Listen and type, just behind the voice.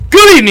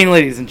Good evening,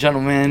 ladies and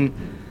gentlemen.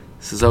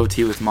 This is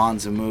OT with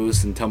Mons and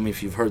Moose, and tell me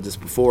if you've heard this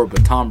before,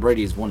 but Tom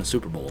Brady's won a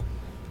Super Bowl.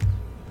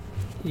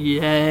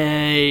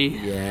 Yay.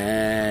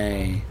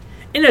 Yay.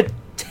 In a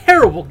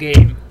terrible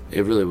game.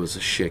 It really was a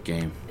shit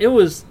game. It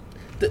was...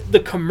 The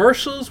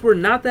commercials were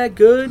not that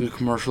good. The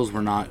commercials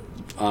were not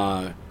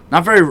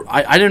very...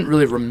 I didn't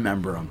really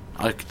remember them.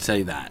 I could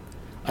say that.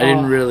 I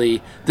didn't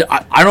really...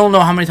 I don't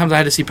know how many times I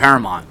had to see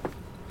Paramount.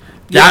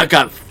 That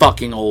got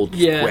fucking old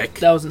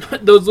quick. That was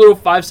those little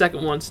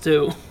 5-second ones,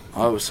 too.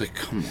 I was like,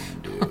 come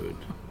on, dude.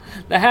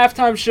 The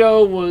halftime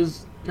show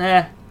was...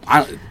 I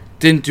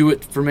didn't do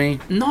it for me.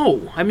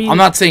 No, I mean... I'm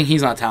not saying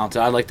he's not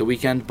talented. I like The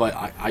Weeknd, but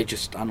I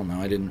don't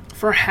know. I didn't...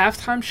 For a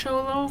halftime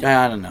show, though?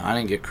 Yeah, I don't know. I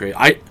didn't get crazy.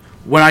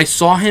 When I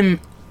saw him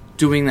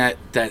doing that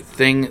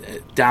thing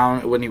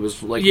down when he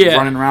was running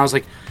around, I was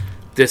like,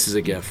 this is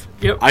a GIF.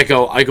 Yep. I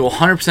go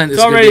 100% this is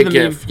going to be a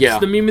GIF. Meme. Yeah. It's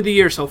the meme of the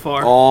year so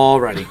far.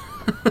 Already.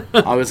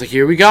 I was like,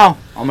 here we go.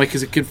 I'm like,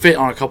 because it could fit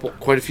on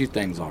quite a few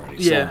things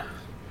already. Yeah.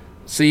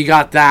 So you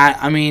got that.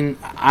 I mean,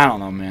 I don't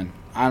know, man.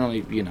 I don't,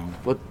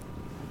 what...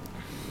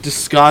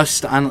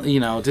 Disgust,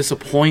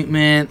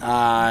 disappointment.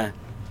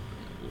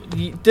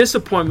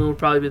 Disappointment would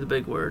probably be the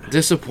big word.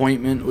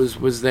 Disappointment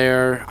was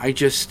there.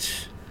 It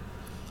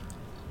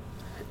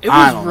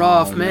was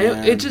rough,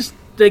 man.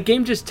 The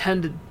game just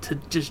tended to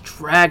just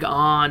drag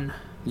on.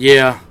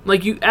 Yeah.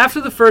 Like after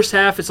the first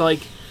half, it's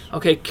like,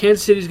 okay,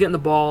 Kansas City's getting the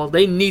ball.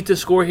 They need to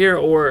score here,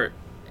 or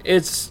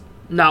it's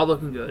not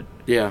looking good.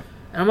 Yeah.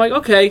 And I'm like,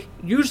 okay.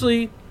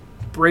 Usually,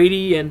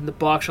 Brady and the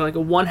Bucs are like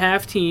a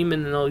one-half team,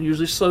 and then they'll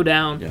usually slow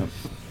down. Yeah.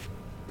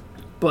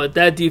 But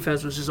that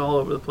defense was just all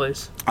over the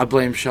place. I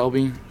blame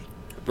Shelby.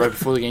 Right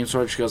before the game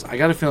started, she goes, I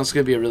got a feeling it's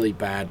going to be a really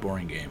bad,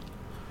 boring game.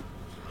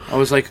 I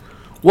was like,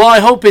 well, I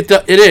hope it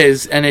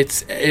is, and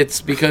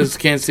it's because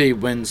Kansas City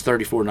wins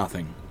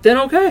 34-0. Then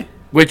okay.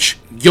 Which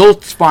you'll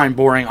find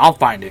boring. I'll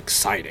find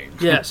exciting.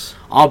 Yes.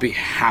 I'll be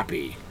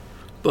happy.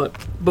 But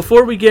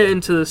before we get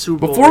into the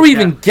Super Bowl... Before we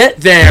even get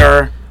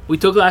there... We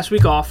took last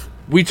week off.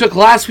 We took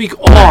last week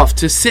off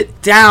to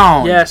sit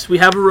down. Yes, we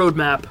have a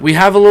roadmap. We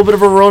have a little bit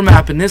of a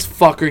roadmap, and this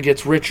fucker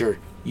gets richer.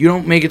 You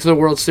don't make it to the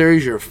World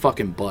Series, you're a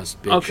fucking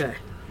bust, bitch. Okay.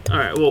 All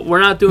right, well, we're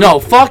not doing... No,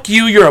 fuck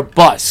you, you're a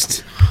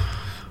bust.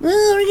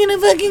 Well, we're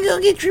gonna fucking go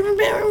get Trevor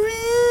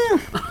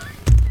Bauer.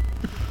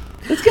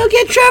 Let's go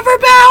get Trevor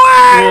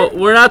Bauer. Well,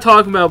 we're not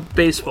talking about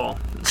baseball.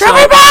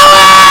 Trevor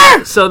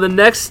Bauer! So the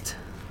next...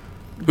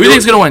 Who do you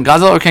think's gonna win,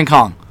 Godzilla or King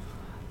Kong?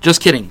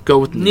 Just kidding. Go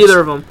with neither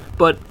of them,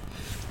 but...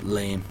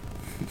 Lame.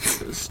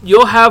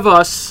 You'll have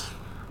us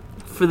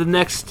for the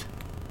next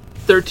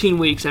 13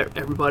 weeks,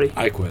 everybody.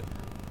 I quit.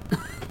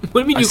 What do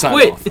you mean you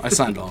quit? I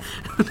signed off.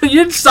 You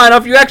didn't sign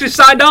off. You actually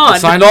signed on. I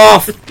signed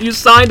off. You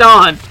signed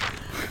on.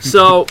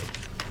 So,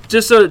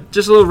 just a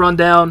little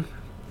rundown.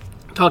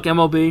 Talk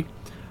MLB.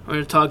 We're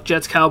going to talk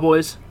Jets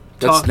Cowboys.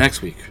 That's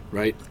next week,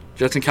 right?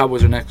 Jets and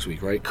Cowboys are next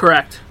week, right?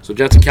 Correct. So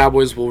Jets and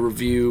Cowboys will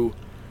review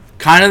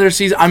kind of their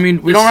season. I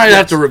mean, we don't really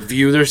have to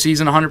review their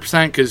season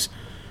 100% because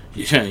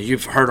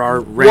you've heard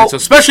our rants,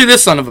 especially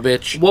this son of a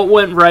bitch. What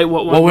went right?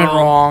 What went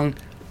wrong?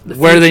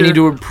 Where they need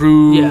to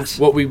improve, yes.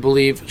 What we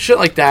believe, shit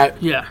like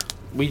that. Yeah.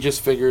 We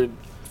just figured,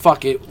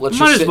 fuck it, let's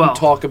just sit and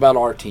talk about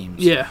our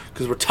teams. Yeah.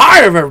 Because we're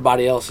tired of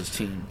everybody else's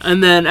teams.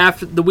 And then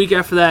the week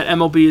after that,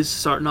 MLB is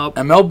starting up.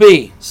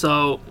 MLB.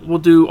 So we'll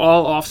do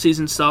all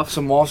off-season stuff.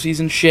 Some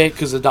off-seation shit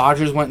because the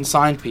Dodgers went and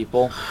signed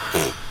people.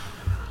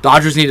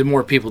 Dodgers needed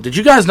more people. Did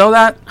you guys know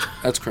that?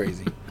 That's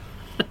crazy.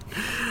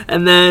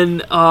 And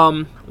then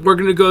we're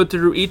going to go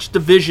through each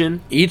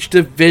division.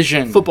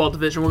 Football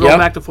division. We're going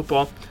back to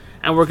football.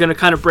 And we're going to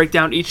kind of break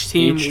down each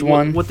team,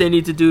 what they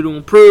need to do to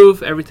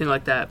improve, everything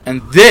like that.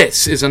 And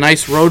this is a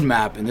nice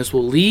roadmap, and this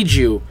will lead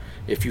you,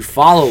 if you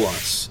follow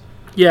us,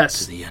 to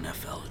the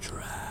NFL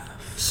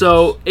draft.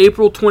 So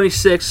April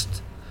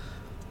 26th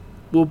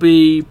will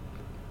be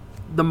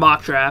the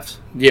mock draft.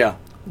 Yeah.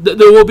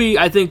 There will be,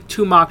 I think,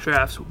 2 mock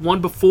drafts.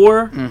 One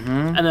before,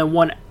 and then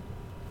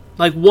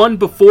one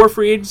before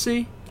free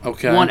agency,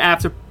 one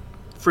after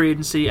free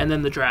agency, and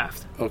then the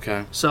draft.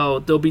 Okay. So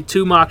there'll be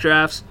 2 mock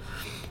drafts.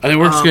 I think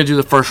we're just going to do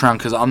the first round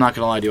because I'm not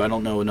going to lie to you. I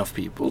don't know enough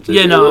people.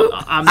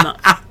 I'm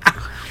not.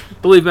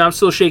 Believe me, I'm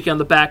still shaky on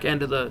the back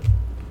end of the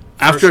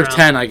After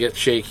 10, I get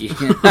shaky.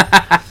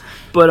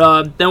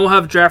 But then we'll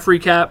have draft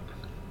recap,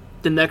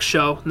 the next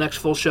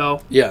full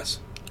show.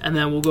 Yes. And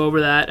then we'll go over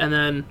that. And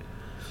then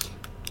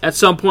at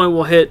some point,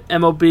 we'll hit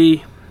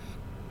MLB,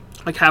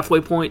 like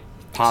halfway point.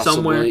 Possibly,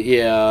 somewhere.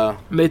 Yeah.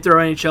 May throw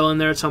NHL in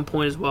there at some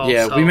point as well.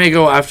 Yeah, we may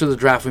go after the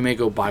draft. We may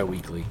go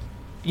bi-weekly.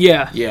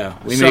 Yeah. Yeah,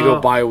 we may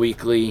go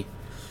bi-weekly.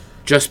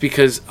 Just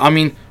because, I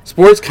mean,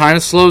 sports kind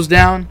of slows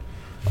down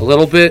a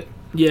little bit.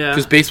 Yeah.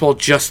 Because baseball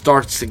just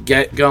starts to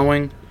get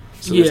going.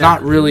 So there's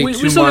not really too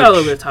much. We still got a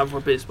little bit of time for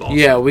baseball.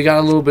 Yeah, we got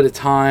a little bit of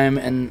time.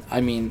 And,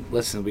 I mean,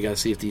 listen, we got to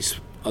see if these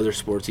other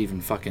sports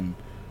even fucking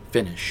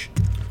finish.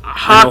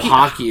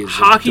 Hockey is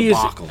a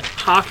debacle.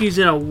 Hockey's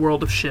in a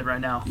world of shit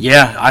right now.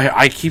 Yeah,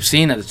 I keep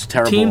seeing that. It's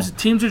terrible.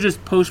 Teams are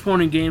just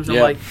postponing games. I'm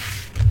like,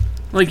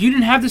 Like, you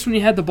didn't have this when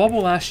you had the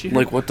bubble last year.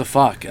 Like, what the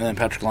fuck? And then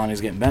Patrick Laine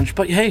getting benched.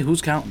 But, hey,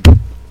 who's counting?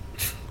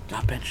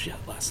 Got benched yet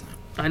last night.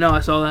 I know, I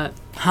saw that.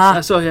 Huh?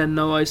 I saw he had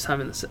no ice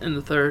time in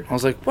the third. I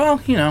was like, well,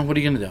 what are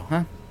you going to do,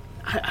 huh?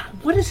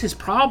 What is his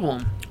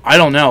problem? I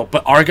don't know,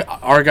 but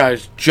our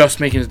guy's just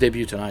making his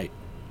debut tonight.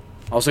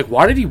 I was like,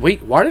 why did he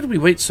wait? Why did we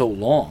wait so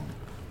long?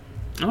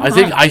 Well,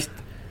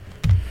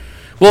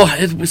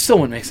 it still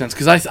wouldn't make sense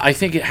because I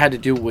think it had to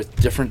do with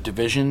different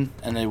division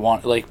and they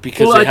want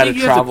because they had to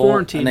travel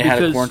and they had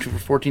to quarantine for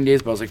 14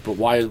 days. But I was like, but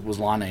why was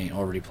Laine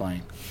already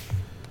playing?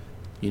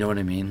 You know what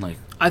I mean? Like,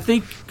 I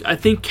think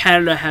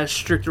Canada has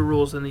stricter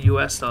rules than the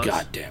U.S. does.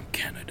 Goddamn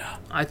Canada!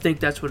 I think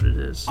that's what it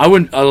is. I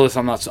wouldn't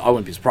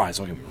be surprised.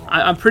 Don't get me wrong.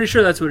 I'm pretty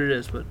sure that's what it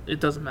is, but it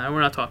doesn't matter.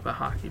 We're not talking about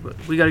hockey, but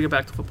we got to get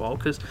back to football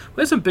because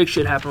we had some big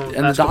shit happen with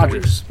the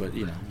Dodgers. But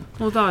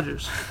well,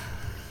 Dodgers.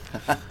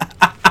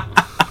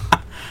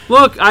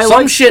 Look,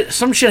 some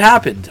shit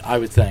happened. I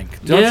would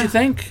think. Don't you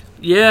think?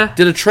 Yeah.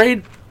 Did a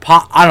trade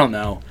pop? I don't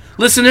know.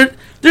 Listen,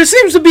 there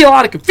seems to be a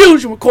lot of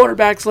confusion with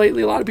quarterbacks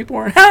lately. A lot of people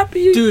aren't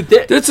happy. Dude,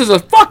 this is a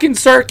fucking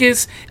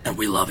circus, and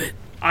we love it.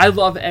 I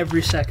love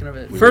every second of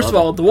it. First of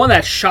all, the one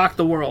that shocked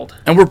the world.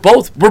 And we're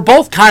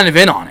both kind of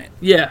in on it.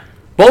 Yeah.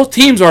 Both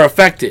teams are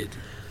affected.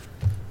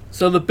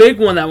 So the big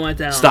one that went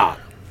down. Stop.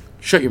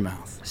 Shut your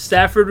mouth.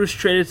 Stafford was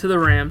traded to the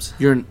Rams.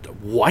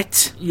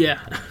 What? Yeah.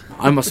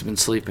 I must have been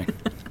sleeping.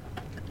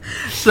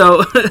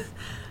 So,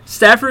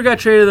 Stafford got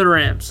traded to the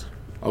Rams.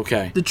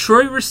 Okay.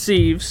 Detroit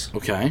receives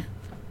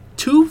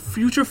 2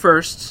 future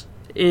firsts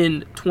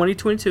in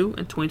 2022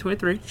 and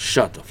 2023.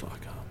 Shut the fuck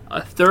up.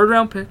 A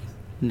 3rd-round pick.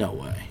 No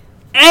way.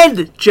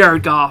 And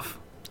Jared Goff.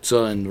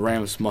 So then the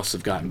Rams must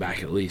have gotten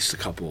back at least a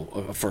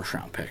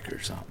 1st-round pick or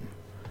something.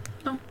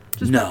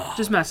 No.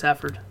 Just Matt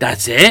Stafford.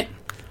 That's it?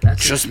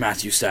 That's just it.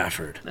 Matthew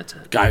Stafford. That's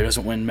it. Guy who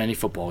doesn't win many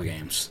football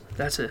games.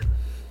 That's it.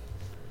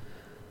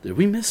 Did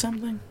we miss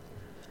something?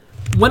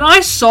 When I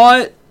saw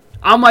it,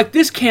 I'm like,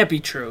 this can't be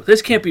true.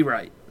 This can't be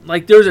right.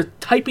 Like, there's a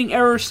typing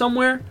error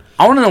somewhere.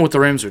 I want to know what the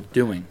Rams are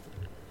doing.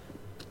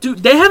 Dude,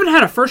 they haven't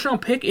had a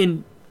 1st-round pick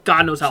in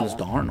God knows how long.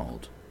 Since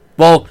Darnold.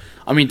 Well,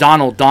 I mean,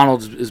 Donald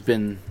is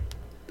the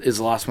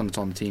last one that's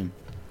on the team.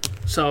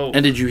 So.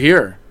 And did you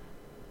hear?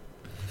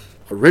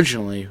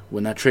 Originally,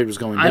 when that trade was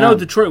going down, I know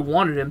Detroit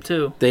wanted him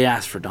too. They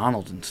asked for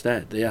Donald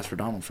instead. They asked for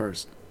Donald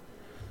first,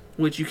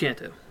 which you can't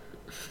do.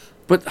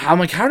 But I'm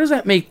like, how does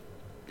that make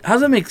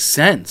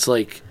sense?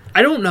 Like,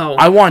 I don't know.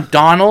 I want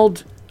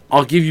Donald.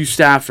 I'll give you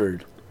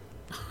Stafford.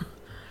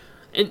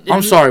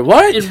 I'm sorry,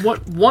 what?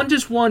 And one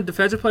just won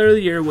Defensive Player of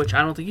the Year, which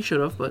I don't think he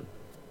should have, but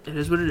it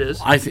is what it is.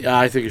 I think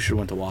it should have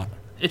went to Watt.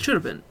 It should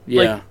have been.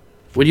 Yeah. Like,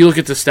 when you look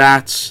at the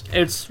stats,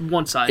 it's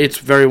one-sided. It's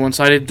very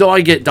one-sided. Though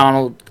I get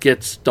Donald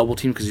gets double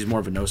teamed because he's more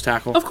of a nose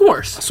tackle. Of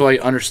course. So I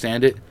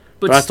understand it.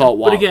 But I thought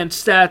Watt. But again,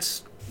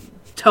 stats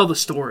tell the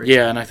story.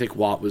 Yeah, and I think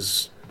Watt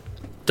was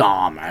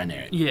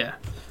dominant. Yeah.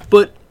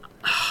 But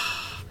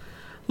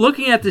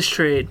looking at this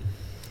trade,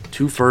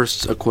 2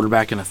 firsts, a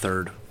quarterback, and a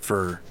 3rd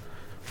for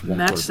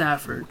Matt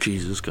Stafford.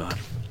 Jesus God.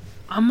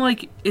 I'm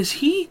like, is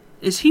he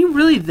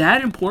really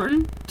that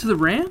important to the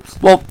Rams?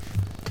 Well,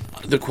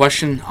 the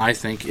question I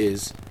think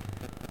is,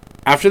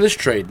 after this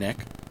trade, Nick,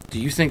 do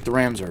you think the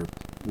Rams are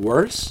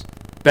worse,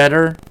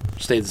 better,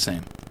 stay the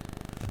same?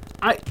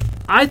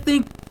 I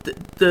think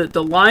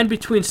the line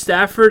between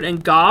Stafford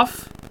and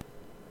Goff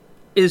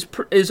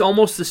is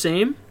almost the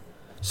same.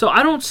 So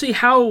I don't see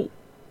how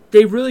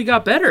they really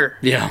got better.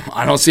 Yeah,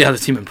 I don't see how the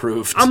team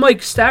improved. I'm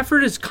like,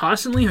 Stafford is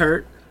constantly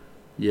hurt.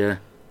 Yeah.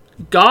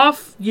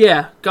 Goff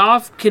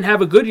can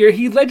have a good year.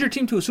 He led your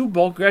team to a Super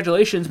Bowl.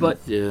 Congratulations,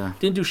 but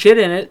didn't do shit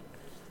in it.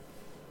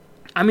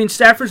 I mean,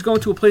 Stafford's going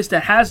to a place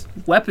that has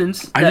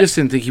weapons. I just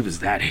didn't think he was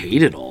that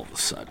hated all of a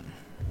sudden.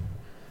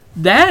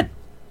 That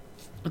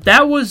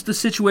was the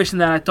situation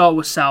that I thought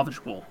was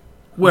salvageable.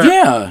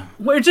 Where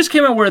it just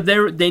came out where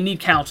they need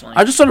counseling.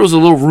 I just thought it was a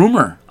little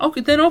rumor.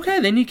 Okay,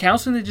 they need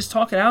counseling. They just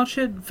talk it out,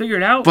 figure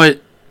it out.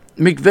 But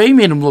McVay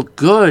made him look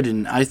good,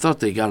 and I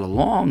thought they got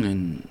along,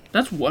 and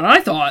that's what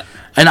I thought.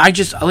 And I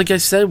just, like I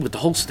said, with the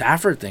whole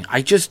Stafford thing,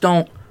 I just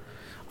don't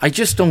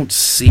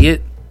see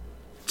it.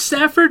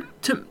 Stafford,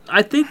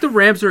 I think the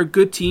Rams are a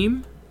good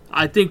team.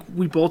 I think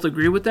we both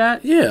agree with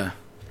that. Yeah.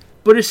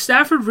 But is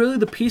Stafford really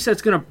the piece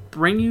that's going to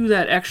bring you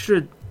that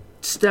extra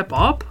step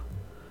up?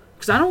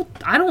 Because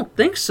I don't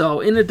think so.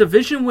 In a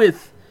division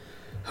with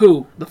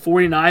who? The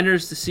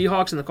 49ers, the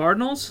Seahawks, and the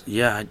Cardinals?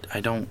 Yeah, I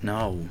don't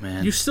know,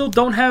 man. You still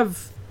don't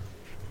have...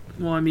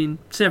 Well, I mean,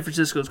 San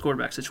Francisco's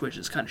quarterback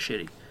situation is kind of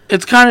shitty.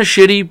 It's kind of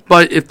shitty,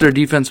 but if their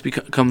defense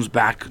comes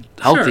back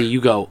healthy,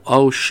 you go,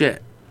 oh,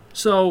 shit.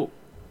 So,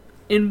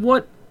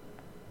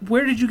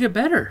 where did you get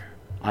better?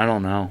 I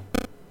don't know.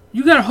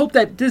 You got to hope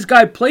that this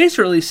guy plays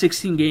for at least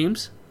 16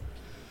 games.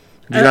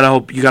 You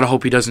gotta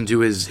hope he doesn't do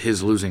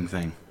his losing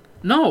thing.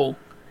 No.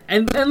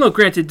 And look,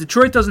 granted,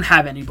 Detroit doesn't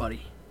have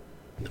anybody.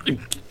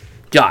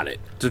 Got it.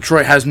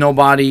 Detroit has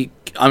nobody.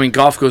 I mean,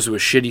 Goff goes to a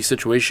shitty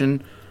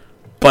situation,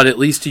 but at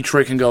least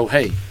Detroit can go,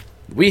 hey,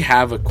 we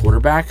have a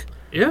quarterback.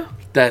 Yeah.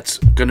 That's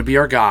going to be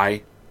our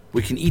guy.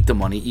 We can eat the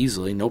money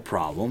easily, no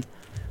problem.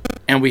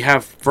 and we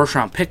have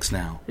first-round picks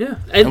now. Yeah.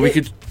 And we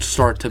could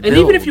start to build.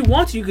 And even if you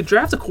want to, you could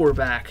draft a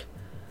quarterback.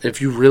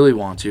 If you really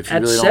want to. If you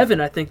at really 7,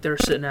 don't. I think they're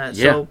sitting at.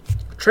 Yeah. So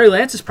Trey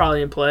Lance is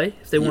probably in play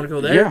if they want to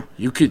go there. Yeah,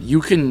 you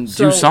can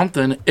do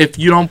something if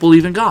you don't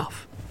believe in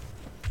Goff.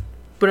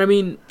 But I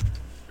mean,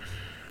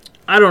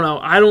 I don't know.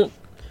 I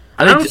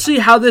don't see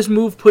how this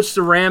move puts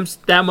the Rams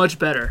that much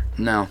better.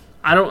 No.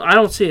 I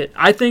don't see it.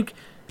 I think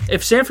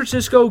if San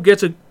Francisco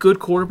gets a good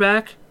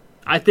quarterback,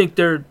 I think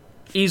they're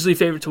easily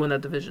favored to win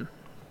that division.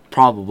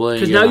 Probably.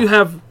 Because now you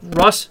have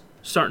Russ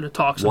starting to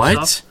talk some stuff.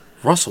 What?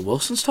 Russell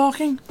Wilson's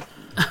talking?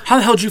 How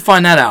the hell did you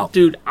find that out?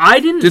 Dude,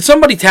 I didn't... Did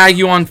somebody tag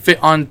you on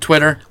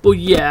Twitter? Well,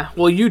 yeah.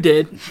 Well, you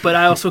did. But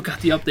I also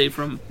got the update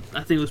from,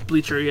 I think it was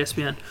Bleacher or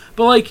ESPN.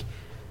 But, like,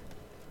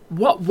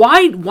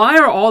 why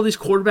are all these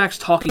quarterbacks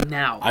talking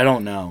now? I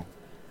don't know.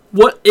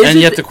 And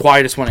yet the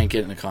quietest one ain't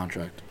getting a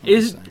contract.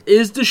 Is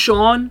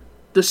Deshaun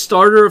the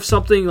starter of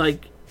something,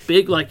 like,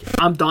 big? Like,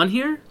 I'm done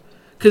here?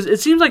 Because it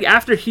seems like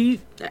after he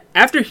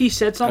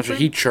said something... After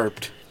he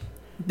chirped.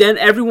 Then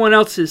everyone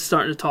else is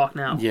starting to talk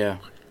now. Yeah.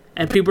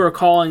 And people are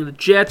calling the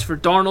Jets for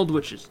Darnold,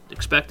 which is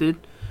expected.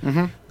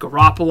 Mm-hmm.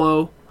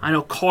 Garoppolo. I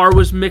know Carr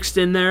was mixed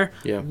in there.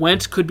 Yeah.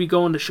 Wentz could be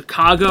going to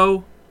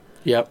Chicago.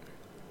 Yep.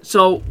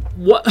 So,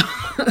 what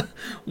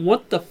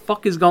what the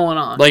fuck is going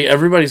on? Like,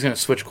 everybody's going to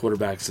switch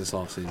quarterbacks this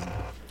offseason.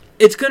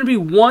 It's going to be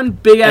one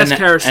big-ass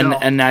carousel.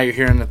 And now you're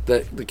hearing that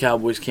the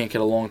Cowboys can't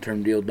get a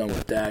long-term deal done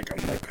with Dak.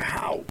 I'm like,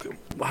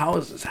 how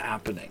is this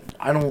happening?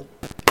 I don't...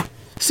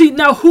 See,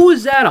 now who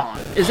is that on?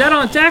 Is that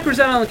on Dak or is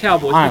that on the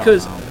Cowboys?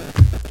 Because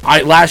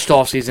last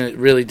offseason, it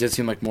really did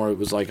seem like more it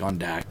was like on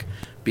Dak.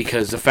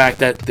 Because the fact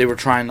that they were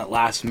trying at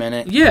last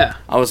minute. Yeah.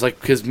 I was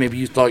like, because maybe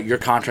you thought your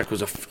contract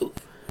was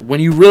when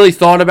you really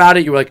thought about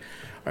it, you were like,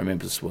 I mean,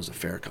 this was a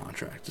fair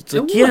contract. It's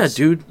like, yeah,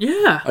 dude.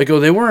 Yeah. I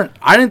go,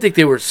 I didn't think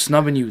they were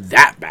snubbing you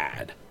that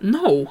bad.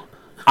 No.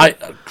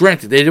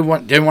 Granted, they didn't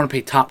want to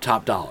pay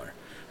top dollar.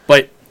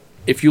 But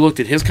if you looked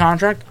at his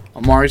contract,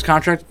 Amari's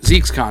contract,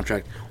 Zeke's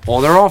contract, all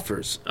their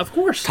offers. Of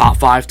course. Top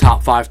five.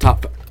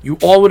 You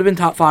all would have been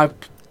top 5.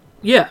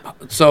 Yeah.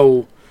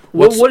 So,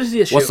 what is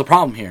the issue? What's the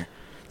problem here?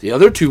 The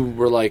other two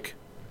were like,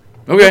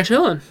 okay, we're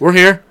chilling. We're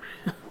here.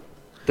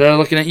 They're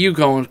looking at you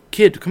going,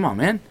 kid, come on,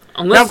 man.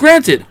 Now,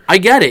 granted, I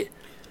get it.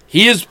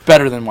 He is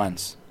better than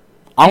Wentz.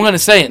 I'm going to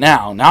say it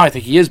now. Now I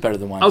think he is better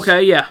than Wentz.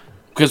 Okay, yeah.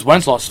 Because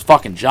Wentz lost his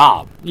fucking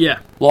job. Yeah.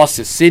 Lost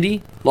his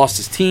city, lost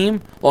his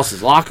team, lost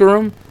his locker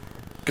room,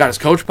 got his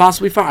coach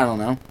possibly fired. I don't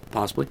know.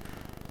 Possibly.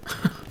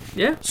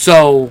 Yeah.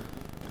 So,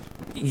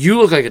 you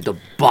look like a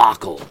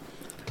debacle.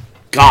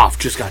 Goff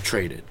just got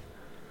traded.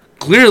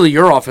 Clearly,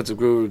 your offensive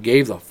guru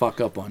gave the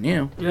fuck up on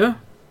you. Yeah.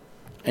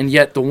 And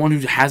yet, the one who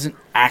hasn't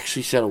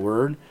actually said a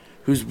word,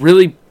 who's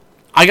really,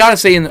 I gotta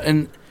say,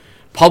 in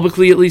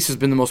publicly at least, has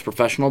been the most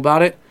professional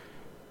about it,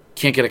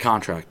 can't get a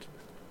contract.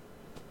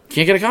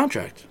 Can't get a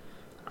contract.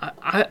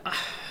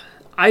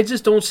 I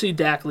just don't see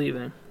Dak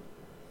leaving.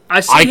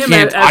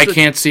 I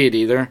can't see it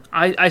either.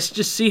 I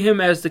just see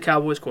him as the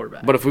Cowboys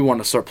quarterback. But if we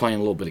want to start playing a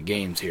little bit of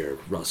games here,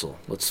 Russell,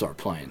 let's start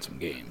playing some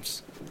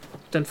games.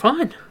 Then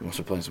fine. You want to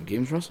start playing some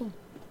games, Russell?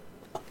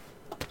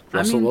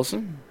 Russell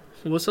Wilson?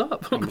 What's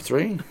up? Number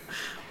 3.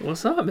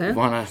 What's up, man? You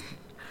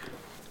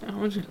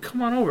want to...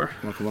 Come on over.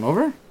 You want to come on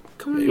over?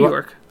 Come to New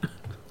York. You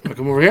want to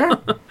come over here?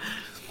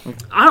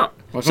 I don't...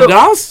 Want to come to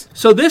Dallas?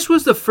 So this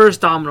was the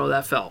first domino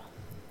that fell.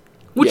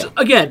 Which,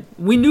 again,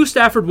 we knew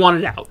Stafford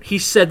wanted out. He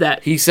said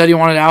that. He said he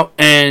wanted out,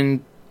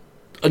 and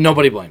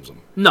nobody blames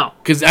him. No.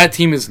 Because that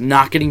team is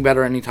not getting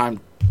better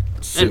anytime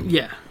soon. And,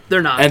 yeah,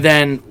 they're not. And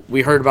then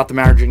we heard about the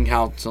marriage and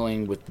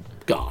counseling with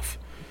Goff.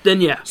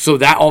 Then, yeah. So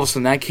that all of a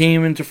sudden, that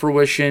came into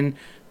fruition.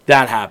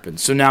 That happened.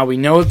 So now we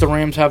know that the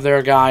Rams have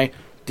their guy.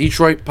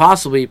 Detroit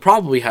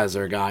probably has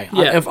their guy.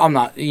 Yeah. If I'm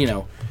not,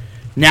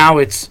 Now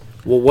it's,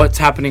 well, what's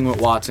happening with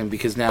Watson?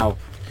 Because now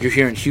you're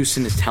hearing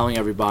Houston is telling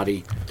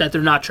everybody that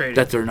they're not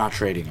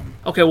trading him.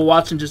 Okay, well,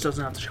 Watson just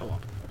doesn't have to show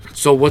up.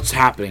 So what's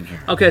happening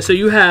here? Okay, so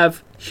you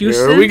have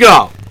Houston. Here we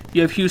go.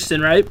 You have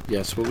Houston, right?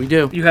 Yes, what we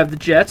do. You have the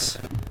Jets.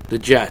 The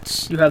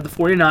Jets. You have the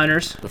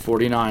 49ers. The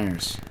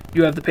 49ers.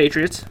 You have the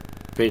Patriots.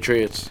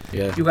 Patriots,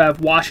 yeah. You have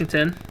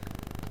Washington.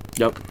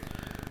 Yep.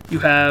 You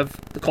have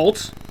the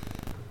Colts.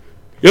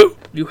 Yep.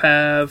 You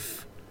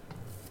have...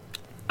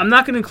 I'm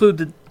not going to include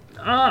the...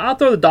 I'll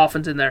throw the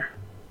Dolphins in there.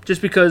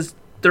 Just because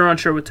they're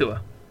unsure with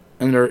Tua.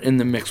 And they're in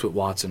the mix with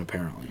Watson,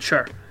 apparently.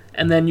 Sure.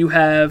 And then you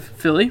have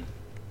Philly.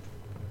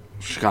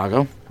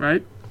 Chicago.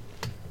 Right.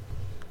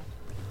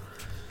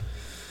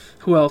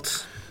 Who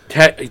else?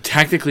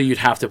 Technically, you'd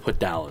have to put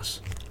Dallas.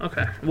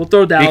 Okay. We'll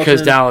throw Dallas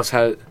because in. Dallas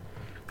had...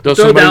 Though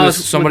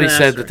somebody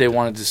said that they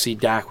wanted to see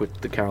Dak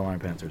with the Carolina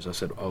Panthers. I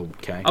said,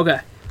 okay. Okay.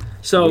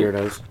 So,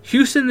 Weirdos.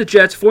 Houston, the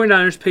Jets,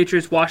 49ers,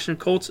 Patriots, Washington,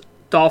 Colts,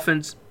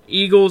 Dolphins,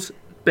 Eagles,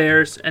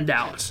 Bears, and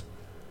Dallas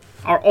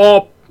are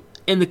all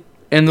in the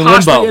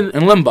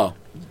limbo.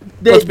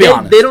 Let's be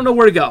honest. They don't know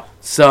where to go.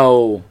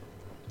 So,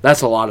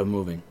 that's a lot of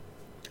moving.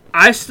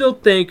 I still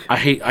think... I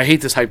hate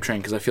this hype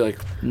train because I feel like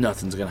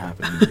nothing's going to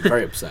happen. I'm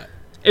very upset.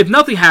 If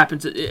nothing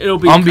happens, it'll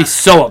be... I'm going to be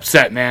so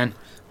upset, man.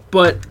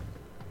 But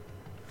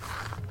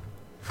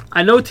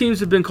I know teams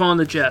have been calling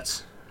the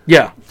Jets.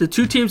 Yeah. The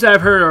two teams that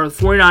I've heard are the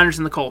 49ers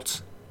and the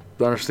Colts.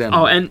 Understand.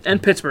 Oh,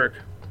 and Pittsburgh.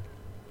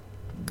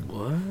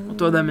 What? I'll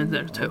throw them in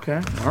there, too.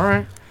 Okay. All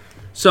right.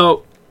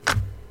 So,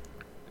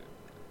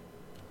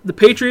 the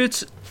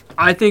Patriots,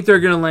 I think they're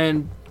going to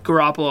land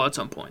Garoppolo at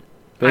some point.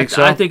 I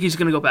think he's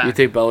going to go back. You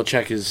think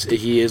Belichick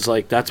is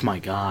like, that's my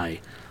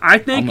guy. I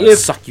think I'm going to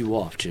suck you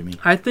off, Jimmy.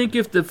 I think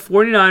if the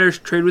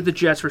 49ers trade with the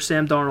Jets for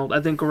Sam Darnold,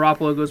 I think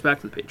Garoppolo goes back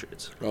to the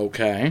Patriots.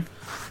 Okay.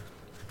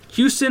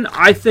 Houston,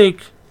 I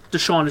think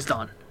Deshaun is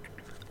done.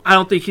 I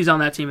don't think he's on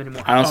that team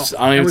anymore.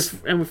 And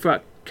we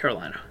forgot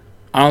Carolina.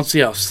 I don't see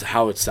how it's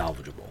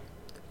salvageable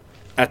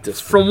at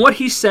this point. From what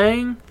he's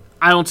saying,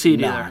 I don't see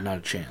it either. Not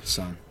a chance,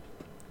 son.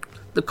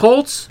 The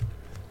Colts,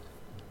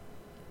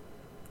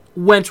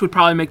 Wentz would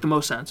probably make the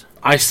most sense.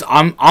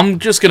 I'm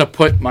just gonna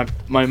put my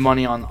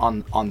money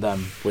on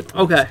them with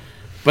Wentz. Okay.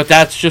 But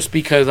that's just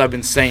because I've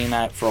been saying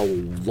that for a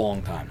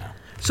long time now.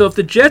 So if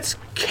the Jets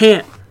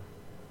can't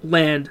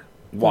land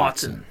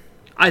Watson,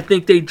 I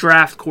think they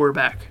draft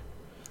quarterback.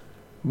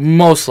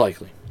 Most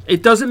likely.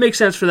 It doesn't make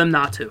sense for them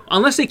not to,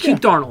 unless they keep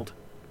Darnold.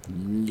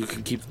 You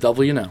can keep the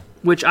devil,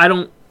 which I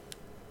don't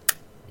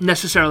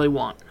necessarily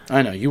want.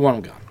 I know you want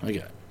him gone. I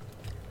get it.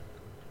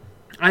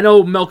 I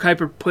know Mel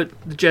Kiper put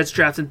the Jets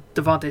drafted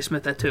Devontae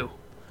Smith at 2.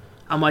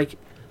 I'm like,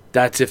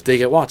 that's if they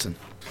get Watson.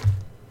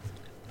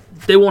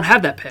 They won't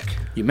have that pick.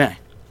 You may.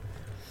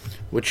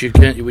 What you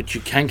can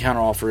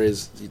counteroffer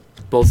is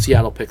both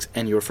Seattle picks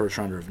and your first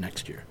rounder of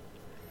next year.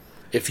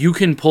 If you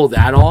can pull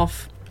that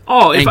off,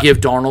 give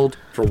Darnold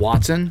for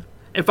Watson.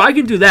 If I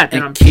can do that,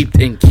 then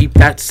keep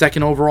that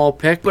second overall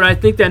pick. But I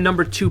think that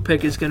number 2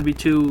 pick is going to be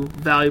too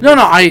valuable.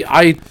 No,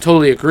 I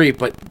totally agree.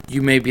 But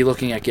you may be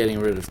looking at getting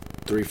rid of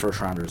 3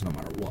 first rounders no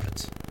matter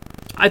what.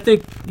 I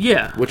think,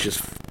 yeah. Which is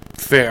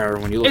fair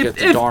when you look at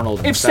the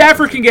Darnold. If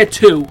Stafford can get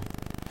 2,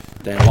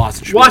 then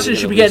Watson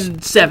should be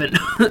getting 7.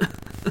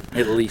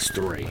 At least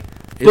 3.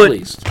 At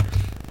least.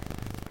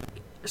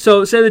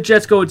 So say the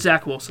Jets go with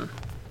Zach Wilson,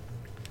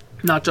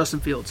 not Justin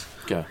Fields.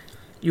 Okay.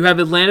 You have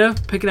Atlanta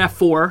picking at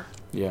 4.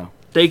 Yeah.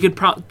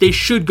 They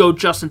should go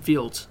Justin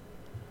Fields.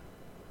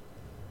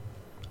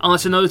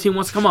 Unless another team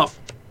wants to come up.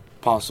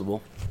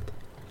 Possible.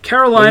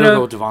 Carolina.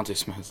 They'll go Devontae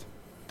Smith.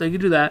 They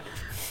could do that.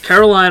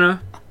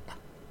 Carolina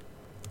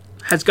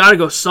has got to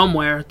go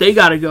somewhere. They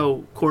got to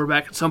go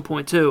quarterback at some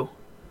point, too.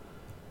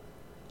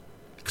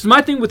 Because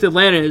my thing with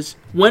Atlanta is,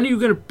 when are you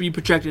going to be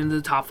projected into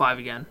the top 5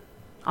 again?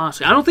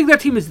 Honestly, I don't think that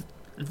team is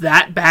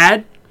that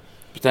bad.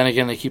 But then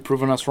again, they keep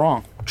proving us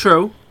wrong.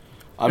 True.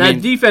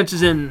 That defense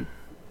is in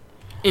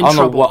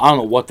trouble. I don't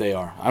know what they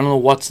are. I don't know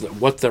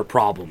what their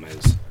problem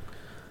is.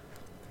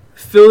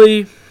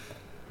 Philly,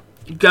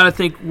 you got to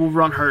think will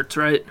run Hurts,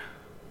 right?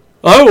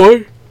 I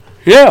would.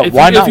 Yeah,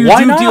 why not? If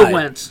you deal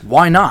Wentz.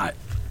 Why not?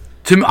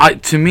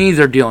 To me,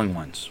 they're dealing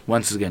Wentz.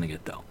 Wentz is going to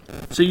get dealt.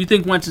 So you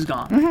think Wentz is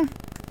gone?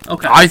 Mm-hmm.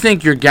 Okay. I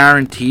think your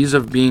guarantees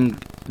of being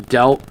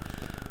dealt,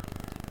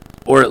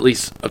 or at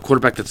least a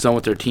quarterback that's done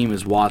with their team,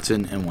 is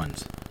Watson and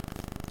Wentz.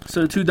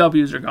 So the 2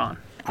 W's are gone.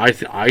 I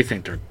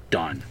think they're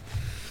done.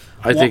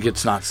 I think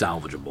it's not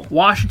salvageable.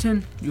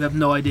 Washington, you have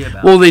no idea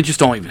about. Well, they just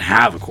don't even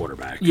have a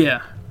quarterback.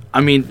 Yeah.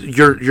 I mean,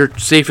 your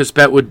safest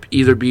bet would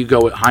either be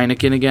go with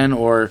Heineken again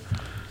or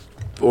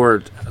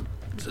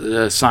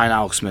sign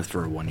Alex Smith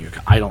for a 1 year.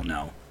 I don't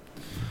know.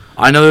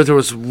 I know that there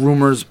was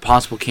rumors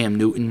possible Cam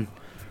Newton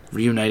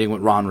reuniting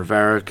with Ron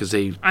Rivera because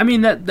they. I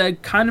mean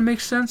that kind of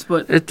makes sense,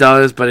 but it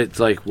does. But it's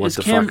like, what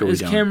the fuck are we doing?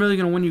 Is Cam really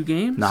going to win you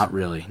games? Not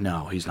really.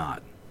 No, he's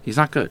not. He's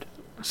not good.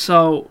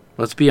 So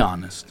let's be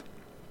honest.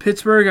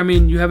 Pittsburgh. I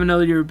mean, you have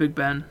another year of Big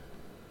Ben.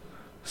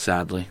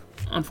 Sadly.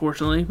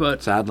 Unfortunately,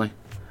 but sadly,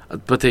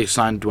 but they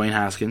signed Dwayne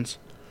Haskins.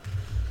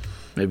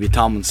 Maybe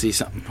Tomlin sees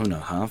something. Who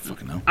knows? I don't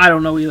fucking know. I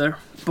don't know either.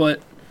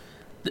 But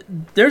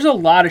there's a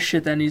lot of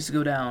shit that needs to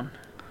go down.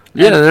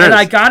 Yeah, there is. And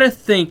I gotta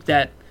think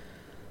that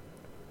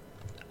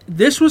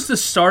this was the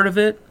start of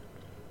it.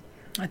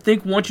 I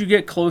think once you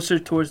get closer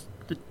towards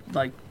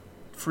the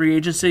free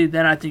agency,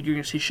 then I think you're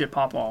gonna see shit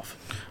pop off.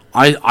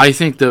 I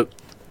think the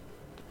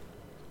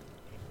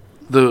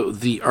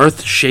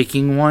earth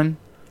shaking one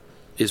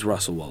is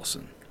Russell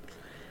Wilson.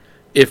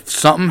 If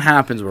something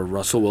happens where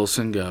Russell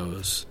Wilson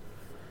goes,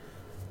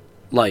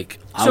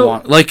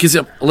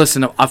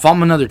 listen, if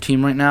I'm another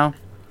team right now,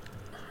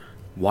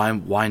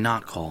 why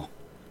not call?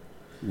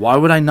 Why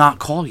would I not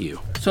call you?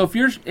 So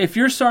if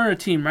you're starting a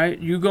team, right?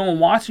 You going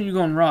Watson, you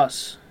going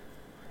Russ.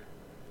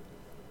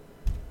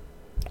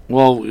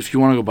 Well, if you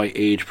want to go by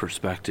age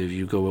perspective,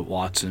 you go with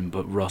Watson,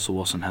 but Russell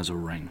Wilson has a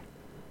ring.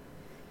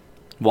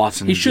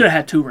 He should have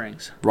had 2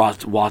 rings.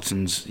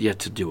 Watson's yet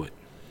to do it.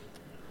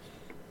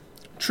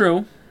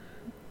 True.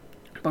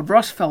 But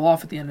Russ fell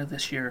off at the end of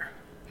this year.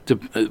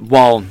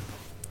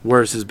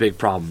 Where's his big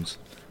problems?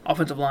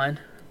 Offensive line.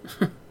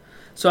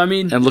 So, I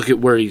mean... And look at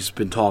where he's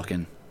been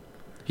talking.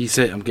 He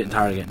said, I'm getting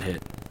tired of getting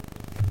hit.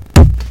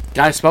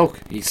 Guy spoke.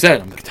 He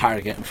said, I'm tired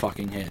of getting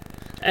fucking hit.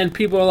 And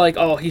people are like,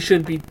 oh, he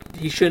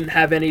shouldn't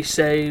have any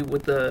say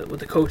with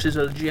the coaches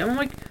or the GM. I'm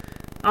like,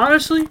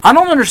 Honestly, I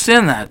don't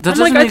understand that. That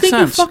doesn't I make think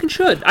sense. you fucking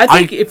should. I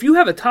think if you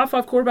have a top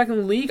 5 quarterback in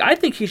the league, I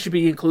think he should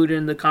be included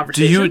in the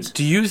conversation.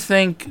 Do you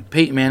think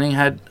Peyton Manning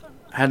had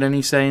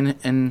any say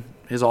in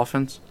his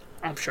offense?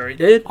 I'm sure he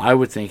did. I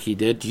would think he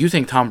did. Do you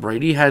think Tom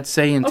Brady had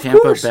say in Of Tampa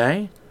course.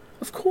 Bay?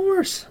 Of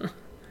course.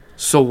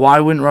 So why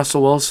wouldn't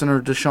Russell Wilson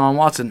or Deshaun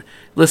Watson?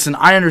 Listen,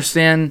 I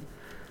understand.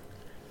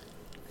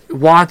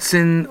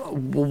 Watson,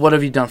 what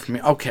have you done for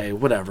me? Okay,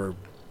 whatever.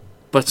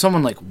 But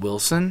someone like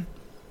Wilson's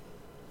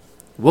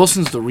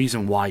the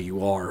reason why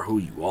you are who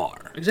you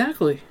are.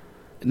 Exactly.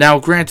 Now,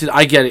 granted,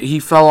 I get it. He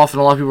fell off,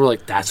 and a lot of people were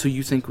like, that's who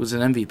you think was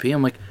an MVP?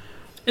 I'm like...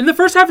 In the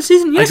first half of the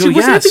season, yes, he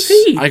was an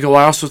MVP.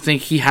 I also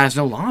think he has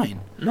no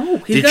line. No,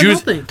 he's got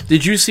nothing.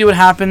 Did you see what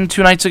happened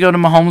 2 nights ago to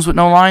Mahomes with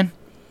no line?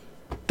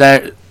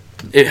 That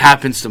it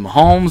happens to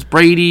Mahomes,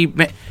 Brady...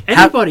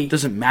 Anybody.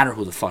 Doesn't matter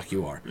who the fuck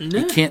you are. No.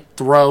 You can't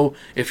throw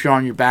if you're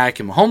on your back,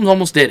 and Mahomes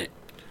almost did it.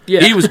 Yeah.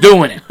 He was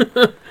doing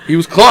it. He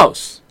was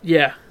close.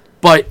 Yeah.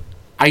 But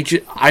I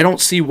don't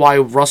see why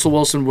Russell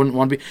Wilson wouldn't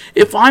want to be...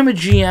 If I'm a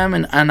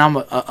GM and I'm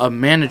a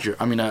manager,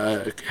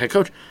 a head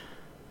coach,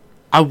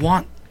 I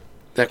want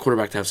that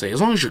quarterback to have say, as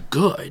long as you're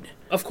good.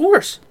 Of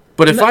course.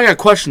 But if I got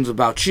questions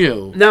about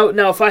you... Now,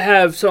 if I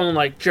have someone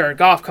like Jared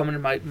Goff coming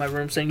in my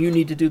room saying, you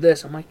need to do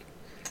this, I'm like...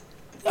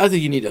 I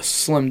think you need to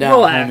slim down,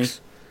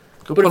 relax.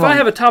 Homie. But if I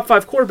have a top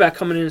 5 quarterback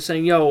coming in and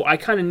saying, yo, I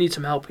kind of need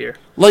some help here,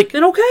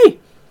 then okay.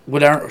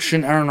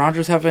 Shouldn't Aaron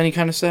Rodgers have any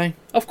kind of say?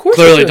 Of course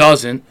Clearly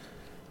doesn't.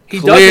 He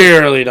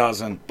Clearly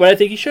doesn't. But I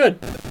think he should.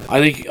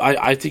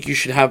 I think you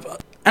should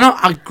have...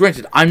 And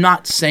granted, I'm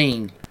not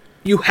saying...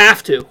 You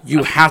have to.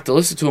 You have to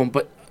listen to him,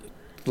 but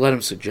let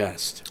him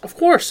suggest. Of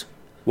course.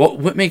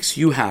 What makes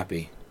you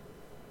happy?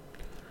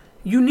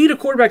 You need a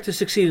quarterback to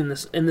succeed in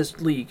this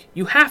league.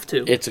 You have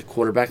to. It's a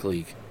quarterback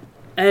league.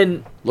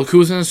 And look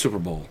who's in the Super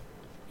Bowl.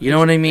 You know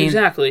what I mean?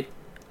 Exactly.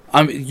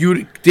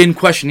 You didn't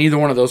question either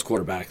one of those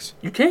quarterbacks.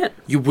 You can't.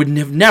 You wouldn't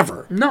have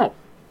never. No.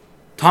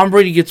 Tom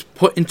Brady gets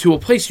put into a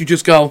place, you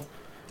just go,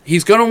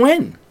 he's going to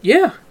win.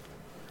 Yeah.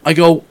 I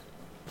go,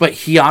 but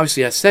he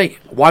obviously has to say,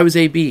 why was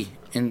AB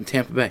in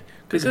Tampa Bay?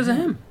 Because of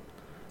him.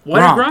 Why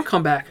did Gronk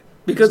come back?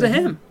 Because of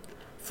him.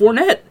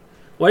 Fournette.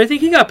 Why do you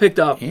think he got picked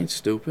up? He ain't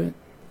stupid.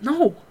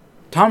 No.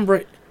 Tom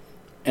Brady.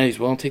 And he's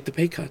willing to take the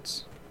pay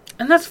cuts.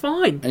 And that's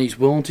fine. And he's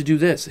willing to do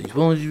this. And he's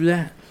willing to do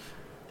that.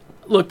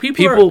 Look,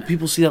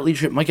 people see that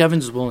leadership. Mike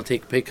Evans is willing to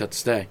take a pay cut to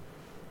stay.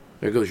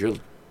 There goes your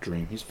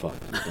dream. He's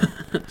fucked.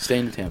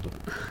 Staying in Tampa.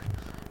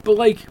 But,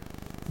 I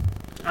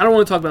don't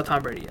want to talk about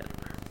Tom Brady yet.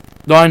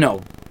 No, I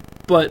know.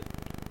 But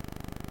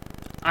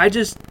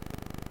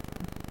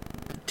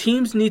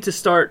teams need to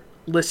start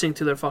listening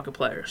to their fucking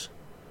players.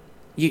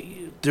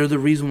 They're the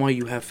reason why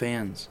you have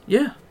fans.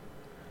 Yeah.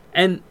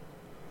 And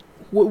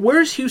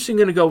where's Houston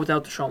going to go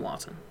without Deshaun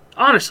Watson?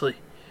 Honestly.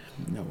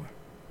 Nowhere.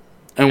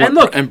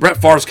 And Brett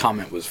Favre's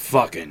comment was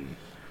fucking,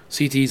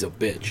 CT's a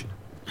bitch.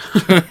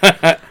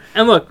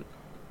 And look,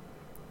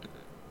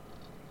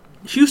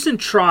 Houston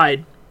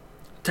tried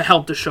to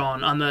help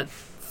Deshaun on that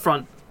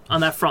front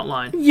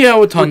line. Yeah,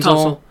 with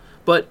Tunsil.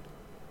 But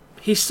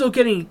he's still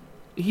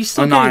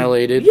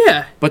annihilated.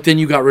 Yeah. But then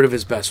you got rid of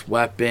his best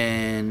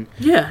weapon.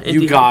 Yeah.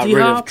 You got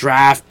rid of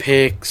draft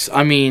picks.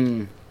 I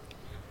mean,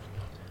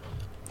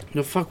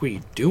 the fuck were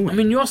you doing? I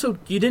mean,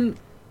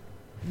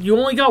 you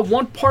only got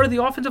one part of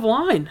the offensive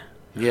line.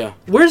 Yeah.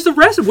 Where's the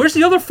rest? Where's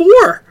the other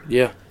 4?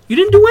 Yeah. You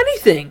didn't do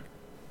anything.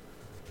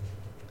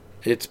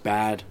 It's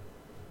bad.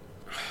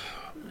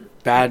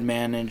 Bad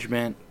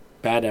management.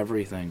 Bad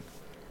everything.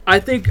 I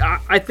think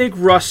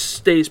Russ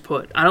stays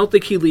put. I don't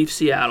think he leaves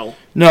Seattle.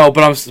 No,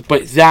 but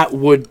that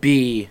would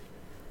be,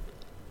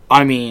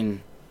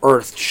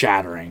 earth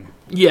shattering.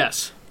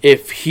 Yes.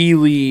 If he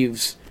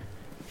leaves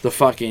the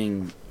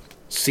fucking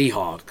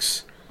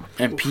Seahawks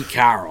and Pete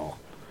Carroll,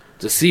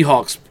 the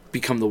Seahawks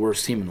become the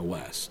worst team in the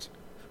West.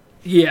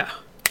 Yeah.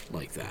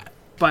 Like that.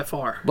 By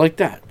far. Like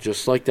that.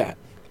 Just like that.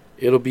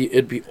 It'd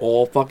be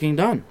all fucking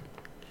done.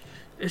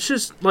 It's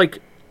just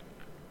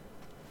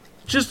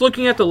just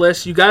looking at the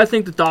list, you got to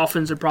think the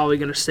Dolphins are probably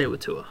going to stay with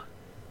Tua.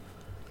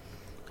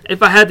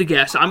 If I had to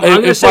guess, I'm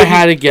going to say... If I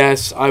had to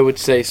guess, I would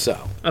say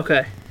so.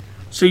 Okay.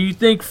 So you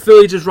think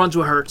Philly just runs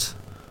with Hurts?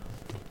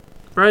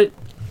 Right?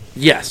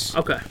 Yes.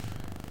 Okay.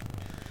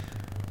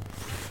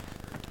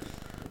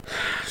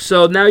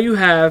 So now you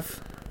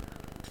have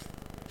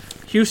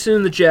Houston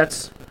and the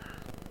Jets.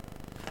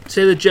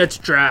 Say the Jets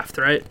draft,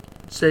 right?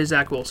 Say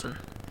Zach Wilson.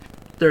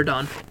 They're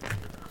done.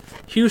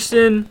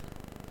 Houston...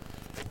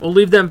 We'll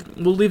leave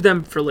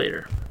them for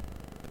later,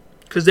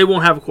 because they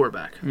won't have a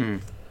quarterback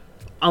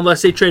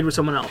unless they trade with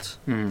someone else.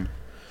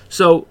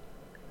 So,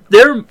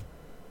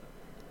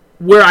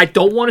 where I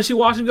don't want to see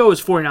Watson go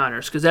is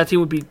 49ers, because that team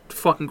would be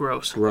fucking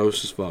gross.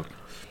 Gross as fuck.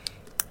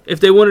 If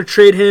they want to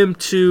trade him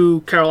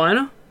to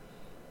Carolina,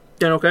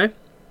 then okay.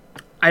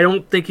 I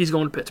don't think he's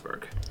going to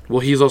Pittsburgh. Well,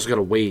 he's also got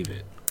to waive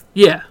it.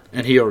 Yeah,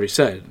 and he already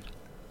said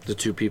the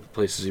 2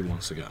 places he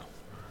wants to go.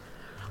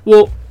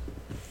 Well,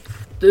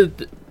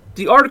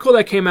 the article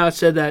that came out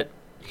said that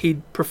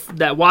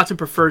that Watson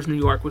prefers New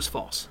York was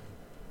false.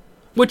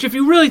 Which, if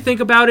you really think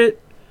about it,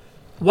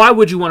 Why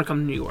would you want to come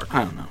to New York?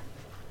 I don't know.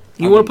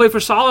 You want to play for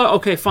Saleh?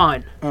 Okay,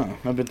 fine.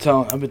 I've been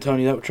telling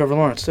you that with Trevor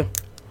Lawrence too.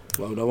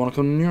 Why would I want to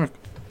come to New York?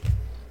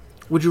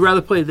 Would you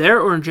rather play there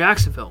or in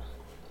Jacksonville?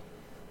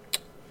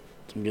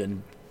 I'm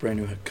getting a brand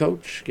new head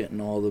coach,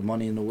 getting all the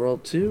money in the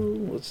world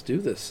too. Let's do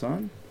this,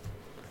 son.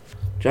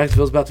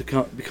 Jacksonville's about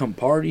to become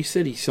party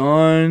city,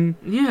 son.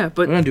 Yeah,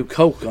 but we're gonna do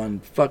coke on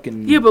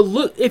fucking. Yeah, but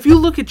look, if you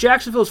look at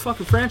Jacksonville's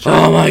fucking franchise.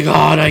 Oh my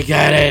God, I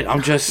get it.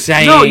 I'm just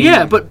saying. No,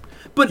 yeah, but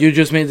you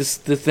just made this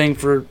the thing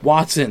for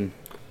Watson.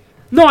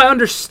 No, I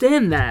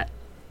understand that,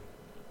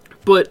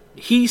 but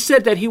he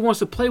said that he wants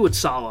to play with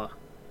Saleh,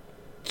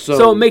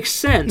 so it makes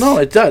sense. No,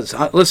 it does.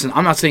 Listen,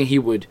 I'm not saying he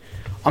would.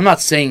 I'm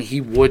not saying he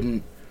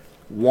wouldn't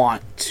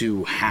want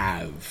to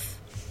have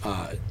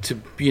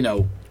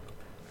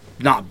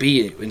not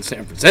be in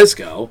San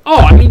Francisco. Oh,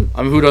 I mean,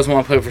 who doesn't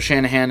want to play for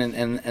Shanahan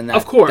and that,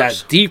 of course,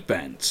 that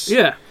defense?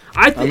 Yeah.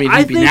 I mean,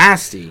 he'd be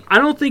nasty. I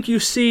don't think you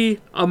see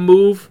a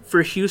move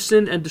for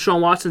Houston and Deshaun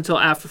Watson until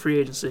after free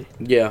agency.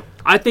 Yeah.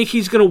 I think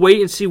he's going to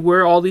wait and see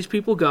where all these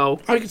people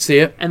go. I could see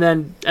it. And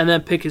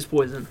then pick his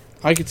poison.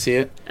 I could see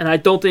it. And I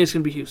don't think it's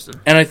going to be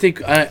Houston. And I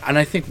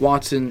think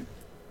Watson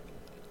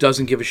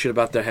doesn't give a shit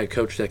about their head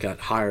coach that got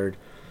hired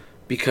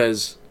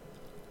because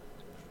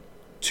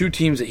two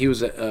teams that he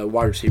was a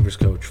wide receivers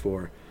coach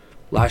for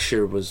last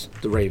year was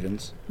the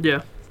Ravens.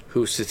 Yeah.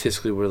 Who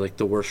statistically were like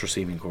the worst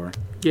receiving core.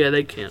 Yeah,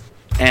 they can't.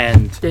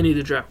 And they need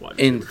to draft wide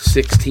in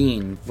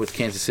 16 with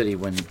Kansas City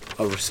when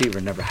a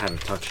receiver never had a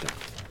touchdown,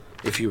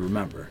 if you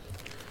remember.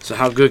 So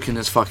how good can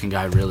this fucking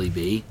guy really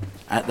be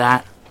at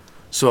that?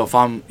 So if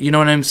I'm, you know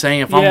what I'm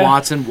saying? If I'm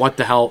Watson, what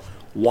the hell?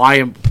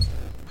 Why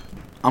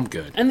I'm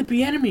good. And the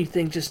Bieniemy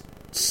thing just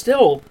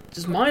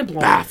mind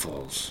blowing.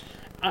 Baffles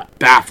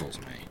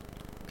me.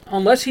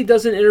 Unless he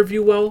doesn't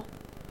interview well.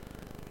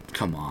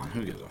 Come on,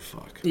 who gives a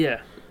fuck?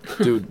 Yeah.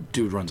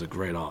 dude runs a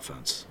great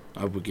offense.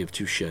 I would give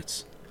two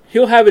shits.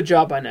 He'll have a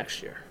job by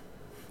next year.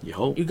 You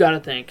hope. You gotta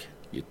think.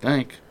 You'd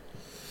think.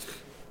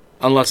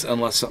 Unless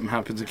something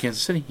happens in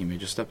Kansas City, he may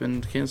just step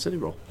into the Kansas City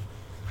role.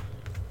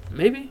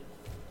 Maybe.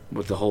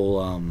 With the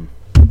whole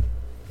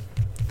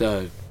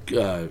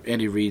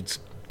Andy Reid's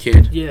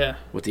kid. Yeah.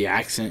 With the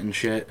accent and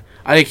shit.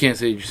 I think Kansas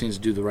City just needs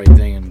to do the right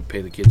thing and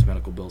pay the kids'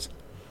 medical bills.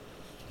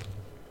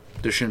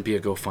 There shouldn't be a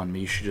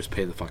GoFundMe. You should just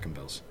pay the fucking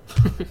bills.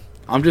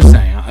 I'm just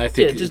saying. I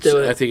think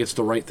I think it's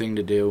the right thing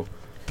to do.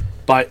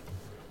 But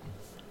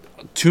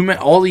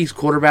all these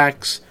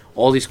quarterbacks,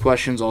 all these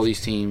questions, all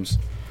these teams,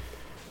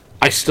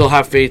 I still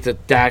have faith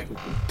that Dak.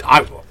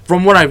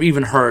 From what I've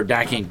even heard,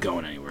 Dak ain't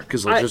going anywhere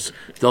because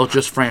they'll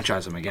just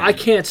franchise him again. I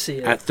can't see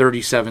it at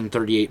 37,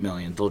 38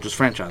 million. They'll just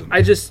franchise him.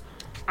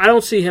 I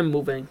don't see him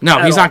moving. No,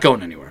 he's not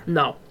going anywhere.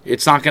 No,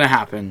 it's not going to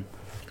happen.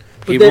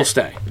 He will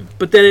stay.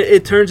 But then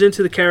it turns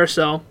into the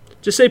carousel.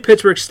 Just say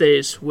Pittsburgh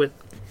stays with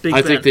Big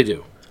Ben. I think they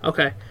do.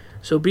 Okay,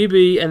 so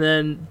BB and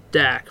then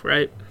Dak,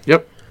 right?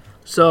 Yep.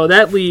 So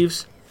that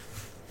leaves.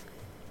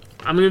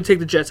 I'm going to take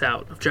the Jets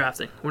out of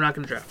drafting. We're not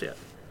going to draft yet.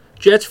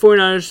 Jets,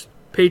 49ers,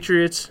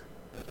 Patriots,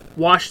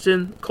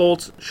 Washington,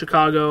 Colts,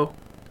 Chicago,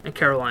 and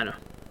Carolina.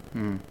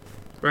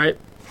 Right?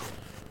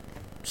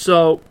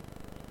 So,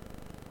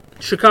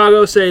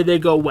 Chicago say they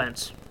go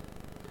Wentz.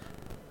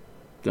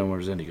 Then where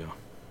does Indy go?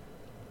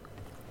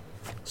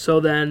 So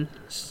then...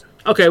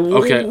 Okay,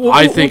 we'll put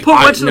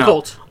Wentz to the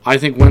Colts. I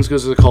think Wentz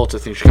goes to the Colts. I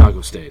think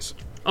Chicago stays.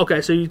 Okay,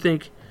 so you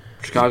think...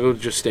 Chicago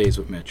just stays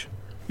with Mitch.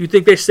 You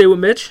think they stay with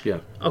Mitch?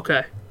 Yeah.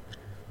 Okay.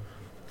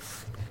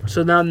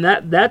 So now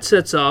that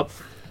sets up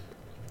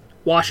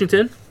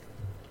Washington,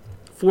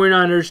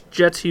 49ers,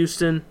 Jets,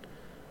 Houston,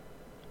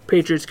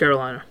 Patriots,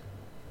 Carolina.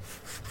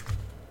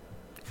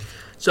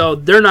 So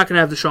they're not going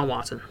to have Deshaun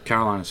Watson.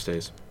 Carolina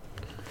stays.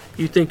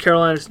 You think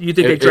Carolina? You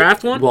think they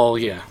draft one? Well,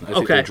 yeah. I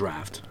think they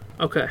draft.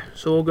 Okay,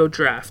 so we'll go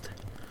draft.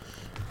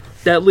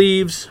 That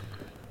leaves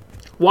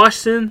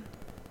Washington,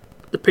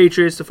 the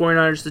Patriots, the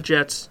 49ers, the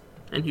Jets,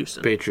 and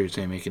Houston. Patriots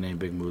ain't making any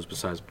big moves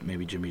besides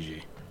maybe Jimmy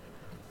G.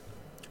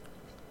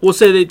 We'll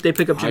say they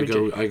pick up Jimmy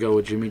G. I go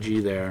with Jimmy G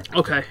there.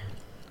 Okay.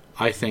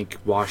 I think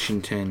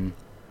Washington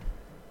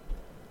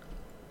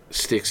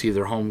sticks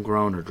either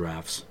homegrown or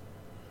drafts.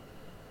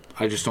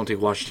 I just don't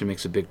think Washington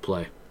makes a big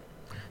play.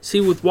 See,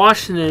 with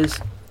Washington is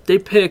they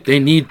pick. They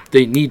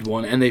need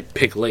one, and they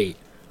pick late.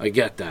 I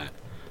get that.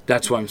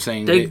 That's what I'm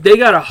saying. They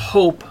gotta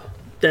hope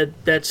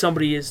that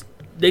somebody is.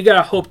 They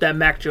gotta hope that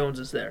Mac Jones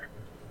is there.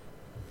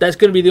 That's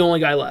gonna be the only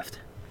guy left.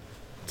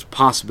 It's a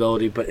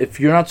possibility, but if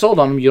you're not sold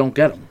on him, you don't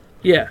get him.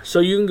 Yeah, so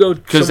you can go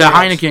because the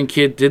Heineken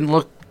kid didn't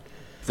look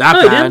that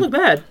bad. No, he didn't look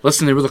bad.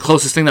 Listen, they were the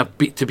closest thing to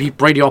beat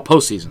Brady all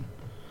postseason.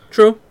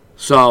 True.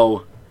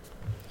 So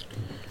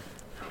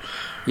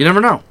you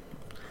never know.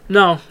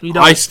 No, you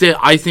don't.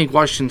 I think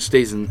Washington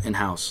stays in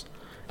house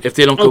if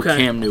they don't go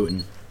Cam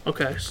Newton.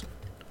 Okay.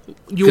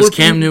 Because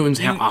Cam Newton's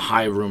a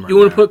high rumor. You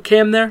want to put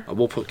Cam there?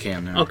 We'll put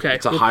Cam there. Okay.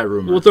 It's a high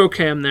rumor. We'll throw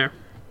Cam there.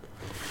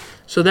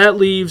 So that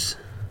leaves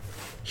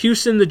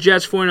Houston, the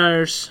Jets,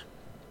 49ers,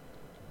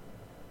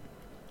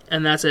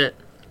 and that's it.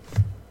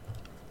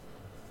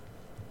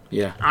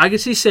 Yeah. I can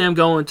see Sam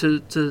going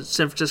to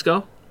San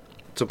Francisco.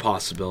 It's a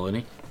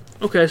possibility.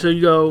 Okay, so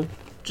you go,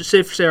 just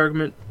say for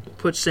argument,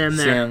 put Sam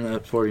there. Sam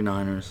at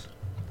 49ers.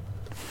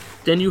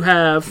 Then you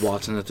have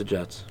Watson at the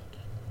Jets.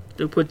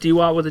 Then put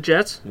D-Watt with the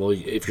Jets. Well,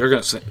 if you're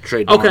going to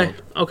trade Okay,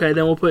 Donald. okay,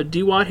 then we'll put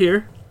D-Watt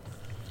here.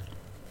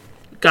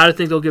 Gotta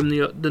think they'll give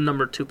him the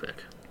number 2 pick.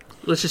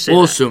 Let's just say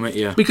We'll that. assume it,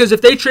 yeah. Because if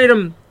they trade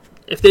him,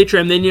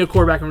 they need a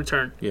quarterback in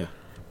return. Yeah.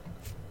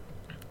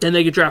 Then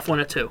they could draft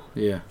one at 2.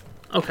 Yeah.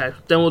 Okay,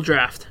 then we'll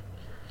draft.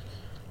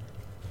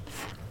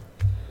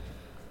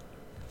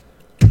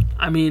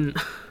 I mean,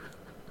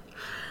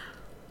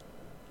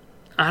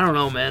 I don't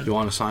know, man. If you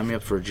want to sign me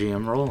up for a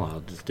GM role,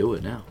 I'll just do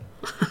it now.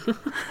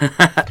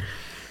 I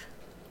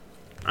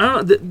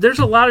don't know. There's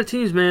a lot of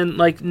teams, man.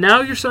 Like,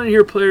 now you're starting to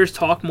hear players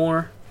talk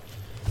more.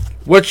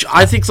 Which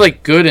I think's,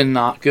 like, good and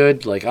not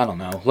good. Like, I don't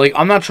know. Like,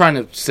 I'm not trying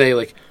to say,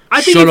 like, I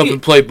think shut up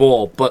and play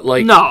ball. But,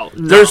 like, no.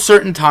 There's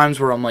certain times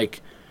where I'm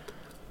like,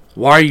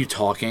 why are you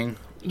talking?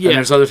 Yeah. And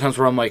there's other times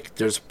where I'm like,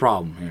 there's a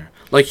problem here.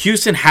 Like,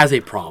 Houston has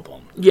a problem.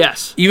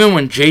 Yes. Even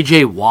when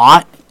J.J.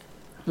 Watt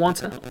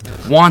Wants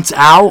out. wants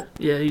out,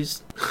 Yeah,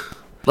 he's...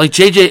 like,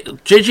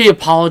 J.J.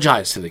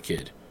 apologized to the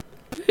kid.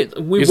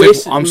 We He's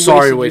wasted, like, I'm we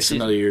sorry to wasted waste your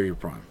another year of your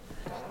prime.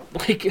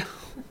 Like,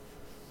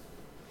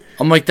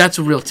 I'm like, that's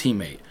a real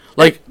teammate.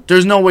 Like,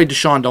 there's no way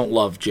Deshaun don't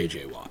love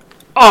J.J. Watt.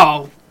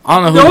 oh, I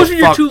don't know who those the are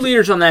your fuck, 2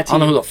 leaders on that I team. don't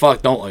know who the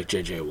fuck don't like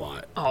J.J.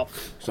 Watt. Oh,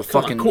 So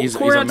come fucking, on. he's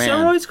Corey a on man.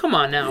 steroids? Come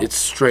on now. It's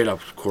straight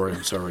up Corey on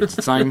steroids.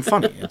 It's not even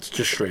funny. It's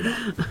just straight up.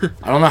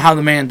 I don't know how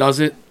the man does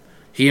it.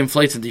 He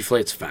inflates and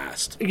deflates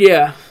fast.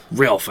 Yeah.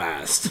 Real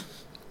fast.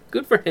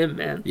 Good for him,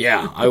 man.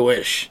 Yeah, I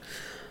wish.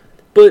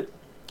 But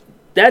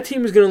that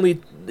team is going to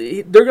lead...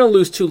 They're going to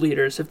lose 2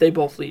 leaders if they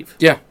both leave.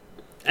 Yeah.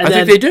 And I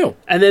think they do.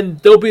 And then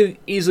they'll be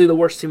easily the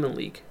worst team in the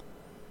league.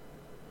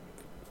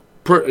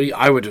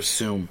 I would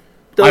assume.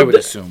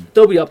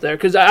 They'll be up there.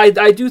 Because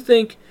I do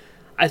think...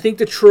 I think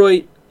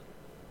Detroit...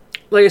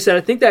 Like I said,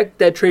 I think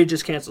that trade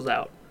just cancels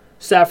out.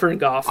 Stafford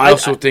and Goff. I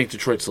also think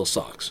Detroit still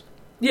sucks.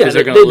 Yeah, because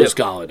they're going to lose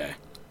Galladay.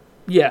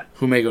 Yeah.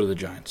 Who may go to the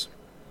Giants.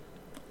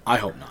 I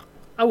hope not.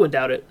 I wouldn't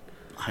doubt it.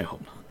 I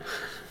hope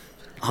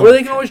not. Or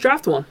they can always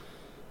draft one.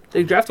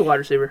 They can draft a wide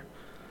receiver.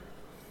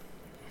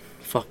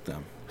 Fuck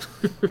them.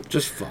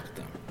 Just fuck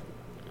them.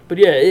 But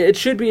yeah, it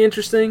should be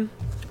interesting.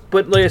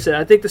 But like I said,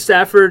 I think the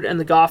Stafford and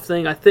the Goff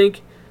thing, I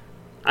think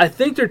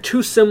they're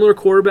 2 similar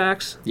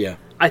quarterbacks. Yeah.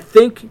 I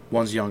think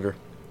one's younger.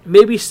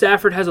 Maybe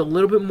Stafford has a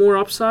little bit more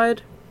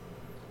upside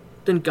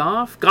than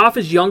Goff. Goff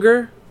is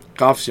younger.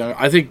 Goff's younger.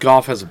 I think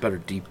Goff has a better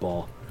deep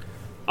ball.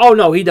 Oh,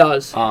 no, he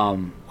does.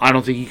 I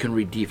don't think he can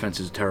read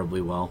defenses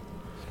terribly well.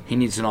 He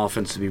needs an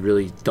offense to be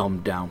really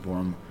dumbed down for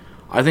him.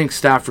 I think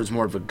Stafford's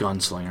more of a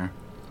gunslinger.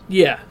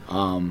 Yeah.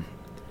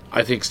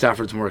 I think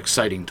Stafford's more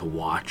exciting to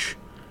watch.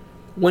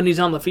 When he's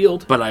on the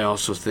field. But I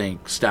also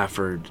think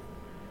Stafford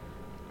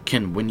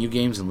can win you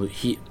games and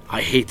lose.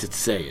 I hate to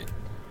say it.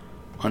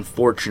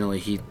 Unfortunately,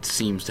 he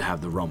seems to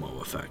have the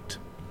Romo effect.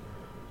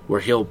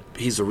 Where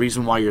he's the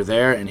reason why you're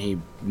there, and he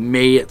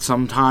may at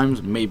some times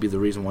be the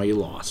reason why you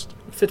lost.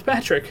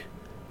 Fitzpatrick's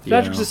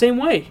the same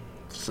way.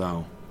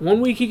 So 1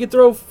 week he could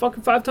throw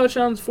fucking 5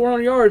 touchdowns,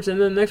 400 yards,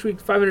 and then next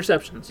week 5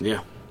 interceptions.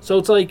 Yeah. So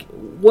it's like,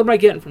 what am I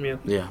getting from you?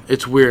 Yeah,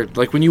 it's weird.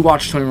 Like when you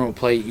watch Tony Romo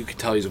play, you can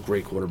tell he's a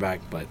great quarterback,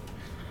 but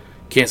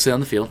can't stay on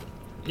the field.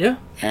 Yeah.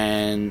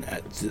 And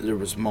there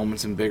was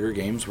moments in bigger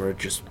games where it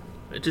just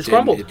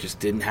crumbled. It just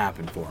didn't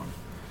happen for him.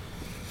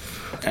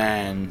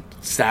 And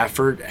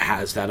Stafford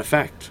has that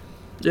effect.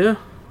 Yeah.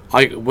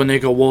 When they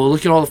go, well,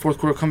 look at all the fourth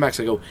quarter comebacks,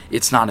 I go,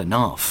 it's not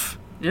enough.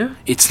 Yeah.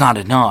 It's not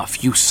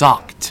enough. You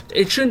sucked.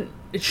 It shouldn't.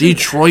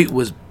 Detroit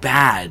was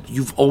bad.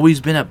 You've always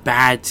been a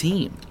bad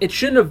team. It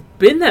shouldn't have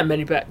been that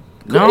many bad.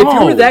 No. If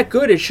you were that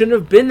good, it shouldn't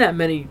have been that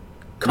many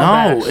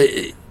comebacks. No.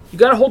 You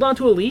got to hold on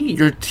to a lead.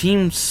 Your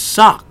team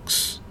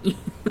sucks.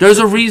 There's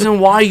a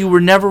reason why you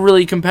were never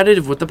really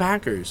competitive with the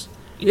Packers.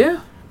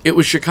 Yeah. It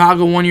was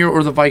Chicago one year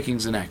or the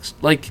Vikings the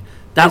next. Like,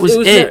 that was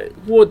it.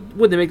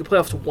 Would they make the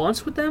playoffs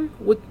once with them?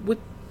 With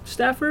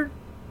Stafford?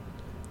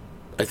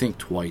 I think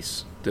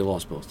twice. They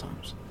lost both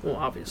times. Well,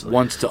 obviously.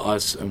 Once to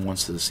us and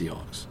once to the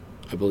Seahawks.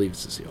 I believe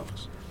it's the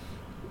Seahawks.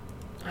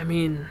 I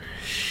mean,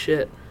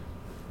 shit.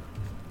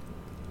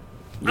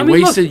 You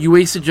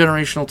wasted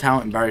generational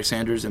talent in Barry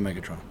Sanders and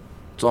Megatron.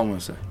 That's all I'm going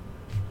to say.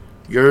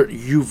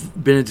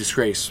 You've been a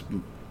disgrace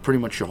pretty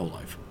much your whole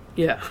life.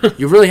 Yeah.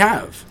 You really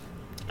have.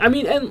 I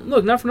mean, and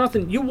look, not for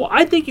nothing.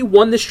 I think you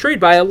won this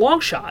trade by a long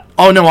shot.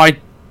 Oh no,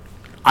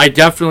 I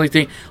definitely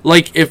think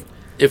like if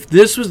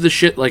this was the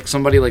shit like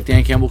somebody like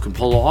Dan Campbell can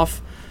pull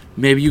off,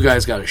 maybe you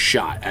guys got a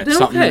shot at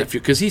something. Okay.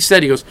 Because he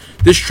said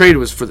this trade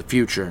was for the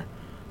future.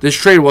 This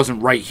trade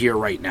wasn't right here,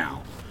 right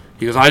now.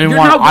 He goes, I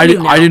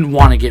didn't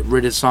want to get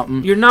rid of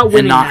something. You're not winning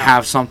and not now.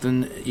 have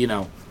something, you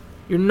know.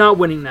 You're not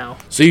winning now.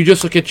 So you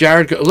just look at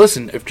Jared.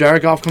 Listen, if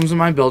Jared Goff comes in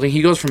my building,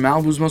 he goes from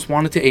Malibu's Most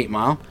Wanted to 8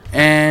 Mile.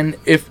 And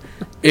if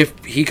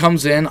he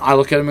comes in, I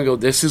look at him and go,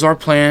 this is our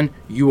plan,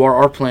 you are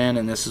our plan,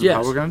 and this is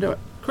how we're going to do it.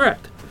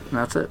 Correct. And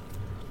that's it.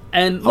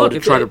 And look,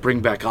 to bring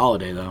back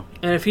Holiday, though.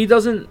 And if he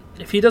doesn't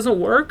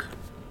work,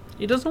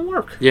 he doesn't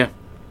work. Yeah.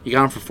 You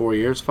got him for 4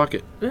 years. Fuck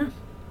it. Yeah.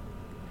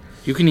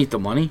 You can eat the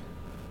money.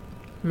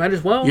 Might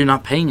as well. You're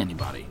not paying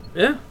anybody.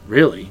 Yeah.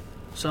 Really.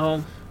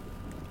 So.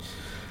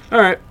 All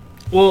right.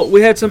 Well,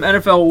 we had some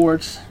NFL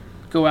awards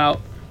go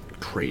out.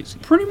 Crazy.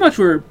 Pretty much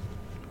were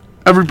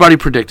Everybody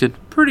predicted.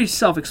 pretty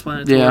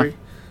self-explanatory. Yeah.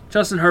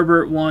 Justin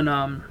Herbert won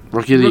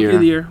Rookie of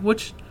the Year.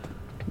 Which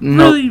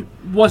Nope. really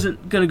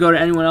wasn't going to go to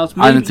anyone else.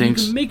 Maybe I didn't think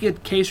you can make a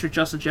case for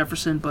Justin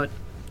Jefferson, but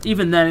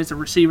even then, it's a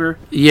receiver.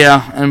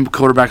 Yeah, and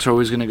quarterbacks are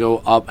always going to go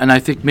up. And I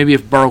think maybe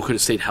if Burrow could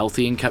have stayed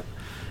healthy and kept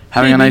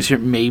having a nice year,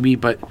 maybe.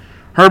 But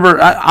Herbert,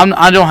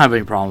 I don't have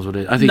any problems with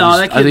it. I think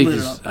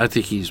I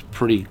think he's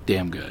pretty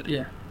damn good.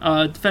 Yeah.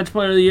 Defensive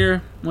Player of the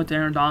Year went to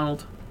Aaron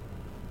Donald.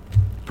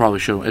 Probably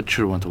should. It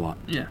should have went to Watt.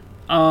 Yeah.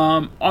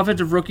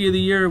 Offensive Rookie of the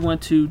Year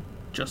went to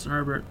Justin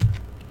Herbert.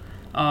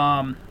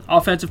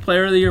 Offensive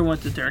Player of the Year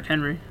went to Derrick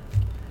Henry.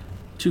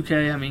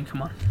 2K, I mean,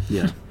 come on.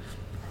 Yeah.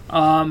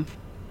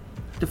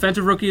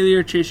 Defensive Rookie of the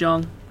Year, Chase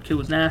Young. Kid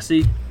was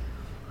nasty.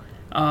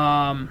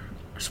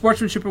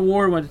 Sportsmanship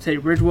Award went to Teddy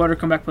Bridgewater.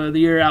 Comeback Player of the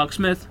Year, Alex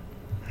Smith.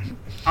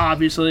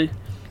 Obviously.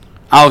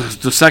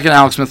 The second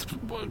Alex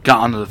Smith got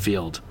onto the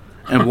field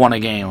and won a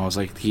game, I was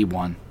like, he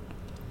won.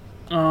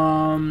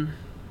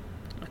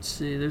 Let's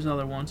see. There's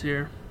other ones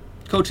here.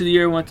 Coach of the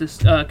Year went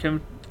to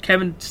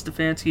Kevin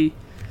Stefanski.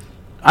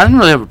 I didn't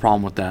really have a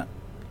problem with that.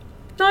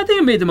 No, I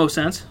think it made the most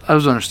sense. That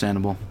was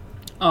understandable.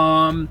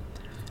 Aaron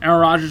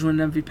Rodgers won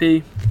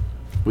MVP.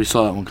 We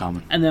saw that one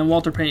coming. And then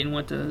Walter Payton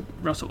went to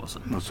Russell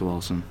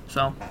Wilson.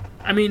 So,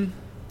 I mean,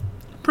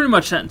 pretty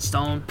much set in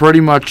stone.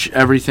 Pretty much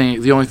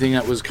everything. The only thing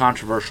that was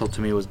controversial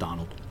to me was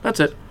Donald. That's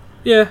it.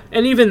 Yeah,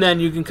 and even then,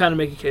 you can kind of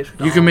make a case for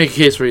Donald. You can make a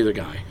case for either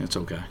guy. It's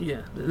okay.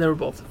 Yeah, they were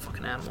both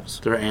fucking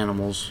animals. They're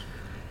animals.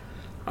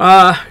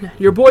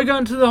 Your boy got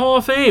into the Hall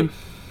of Fame.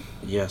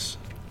 Yes.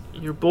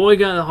 Your boy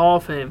got in the Hall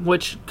of Fame,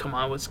 which, come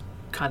on, was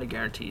kind of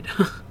guaranteed.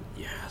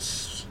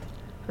 Yes.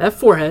 That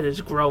forehead is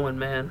growing,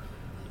 man.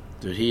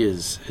 Dude,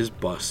 his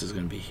bust is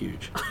going to be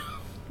huge.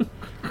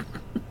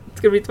 It's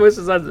going to be twice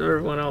the size of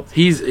everyone else.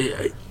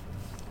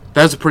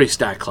 That's a pretty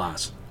stacked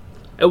class.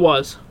 It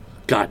was.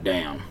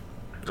 Goddamn.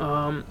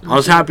 I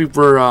was happy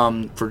for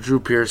Drew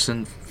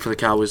Pearson, for the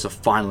Cowboys to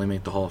finally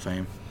make the Hall of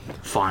Fame.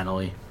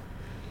 Finally.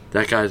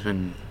 That guy's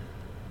been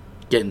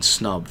getting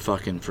snubbed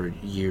fucking for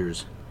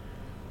years.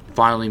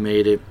 Finally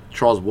made it.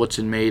 Charles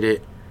Woodson made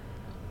it.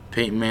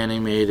 Peyton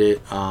Manning made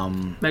it.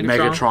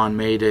 Megatron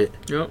made it.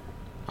 Yep.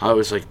 I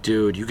was like,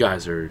 dude, you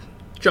guys are...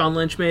 John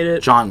Lynch made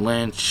it. John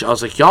Lynch. I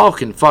was like, y'all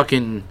can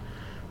fucking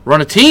run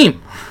a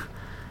team.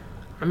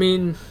 I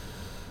mean,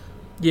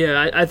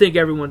 yeah, I think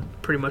everyone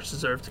pretty much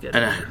deserves to get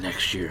it. And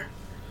next year,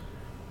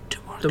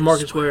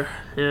 DeMarcus Ware.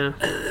 Yeah.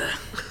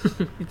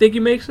 You think he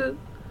makes it?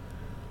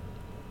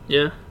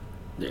 Yeah.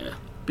 Yeah.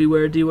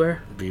 Beware,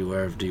 D-Ware.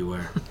 Beware of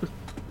D-Ware.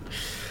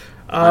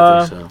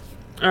 I think so.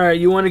 All right,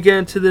 you want to get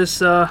into this...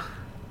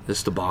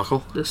 this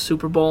debacle? This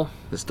Super Bowl?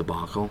 This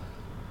debacle.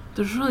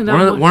 There's really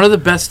not one of the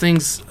best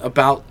things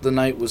about the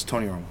night was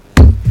Tony Romo.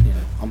 Yeah,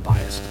 I'm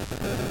biased.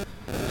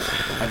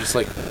 I just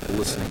like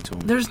listening to him.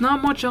 There's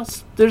not much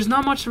else. There's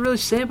not much to really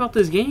say about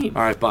this game.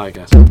 All right, bye,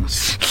 guys.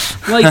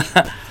 Like,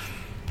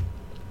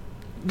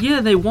 yeah,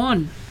 they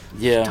won.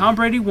 Yeah. Tom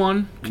Brady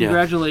won.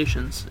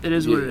 Congratulations. Yeah. It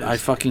is what it is. I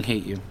fucking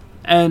hate you.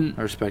 And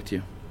I respect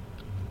you.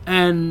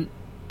 And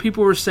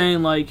people were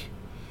saying, like,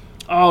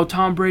 oh,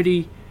 Tom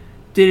Brady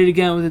did it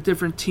again with a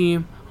different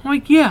team. I'm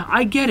like, yeah,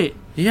 I get it.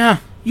 Yeah.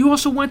 You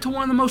also went to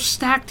one of the most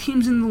stacked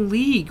teams in the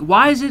league.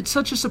 Why is it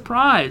such a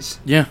surprise?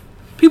 Yeah.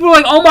 People are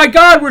like, oh my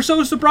God, we're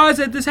so surprised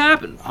that this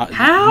happened.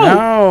 How?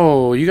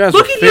 No, you guys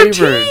Look are at favored.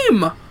 your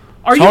team.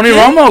 Are Tony you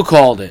Romo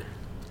called it.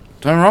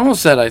 Tony Romo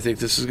said, I think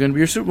this is going to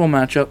be your Super Bowl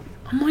matchup.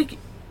 I'm like,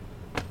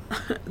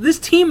 this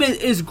team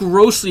is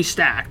grossly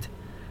stacked.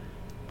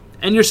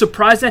 And you're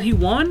surprised that he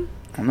won?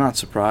 I'm not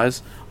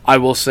surprised. I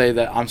will say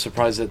that I'm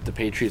surprised that the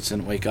Patriots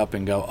didn't wake up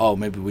and go, oh,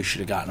 maybe we should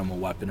have gotten him a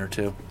weapon or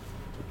two.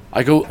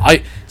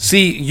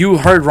 You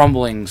heard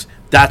rumblings.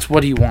 That's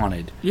what he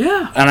wanted.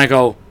 Yeah. And I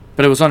go,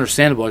 but it was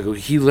understandable. I go,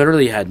 he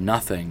literally had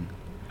nothing.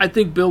 I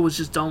think Bill was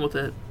just done with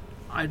it.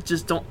 I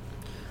just don't.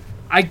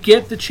 I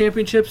get the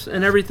championships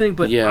and everything,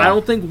 but yeah. I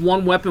don't think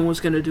one weapon was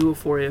going to do it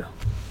for you.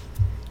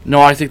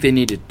 No, I think they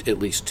needed at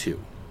least two.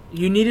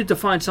 You needed to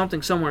find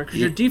something somewhere because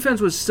your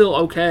defense was still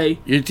okay.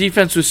 Your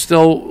defense was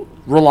still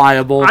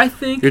reliable. I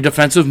think your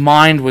defensive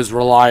mind was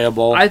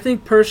reliable. I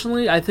think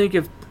personally,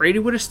 if Brady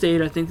would have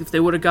stayed, I think if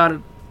they would have got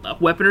a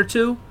weapon or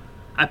two,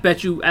 I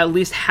bet you at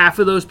least half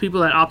of those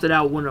people that opted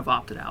out wouldn't have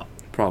opted out.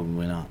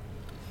 Probably not.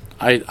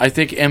 I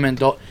think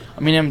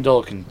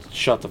Amendola can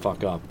shut the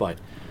fuck up, but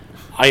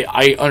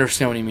I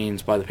understand what he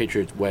means by the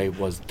Patriots way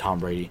was Tom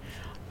Brady.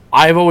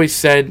 I've always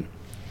said,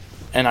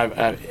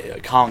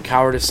 and Colin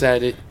Cowherd has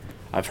said it,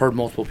 I've heard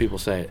multiple people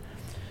say it.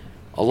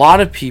 A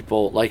lot of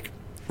people, like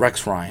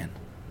Rex Ryan,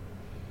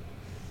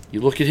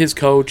 you look at his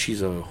coach,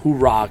 he's a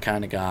hoorah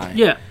kind of guy.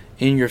 Yeah.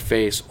 In your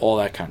face, all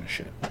that kind of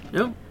shit.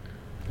 Yep.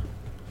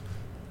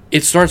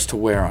 It starts to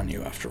wear on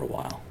you after a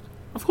while.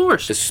 Of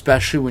course.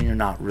 Especially when you're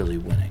not really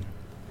winning.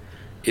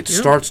 It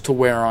starts to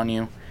wear on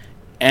you,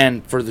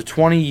 And for the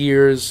 20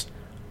 years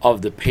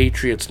of the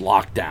Patriots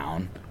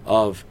lockdown,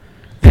 of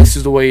this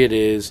is the way it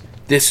is,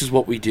 this is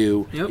what we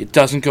do, it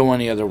doesn't go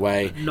any other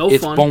way,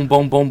 it's fun. boom,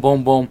 boom, boom,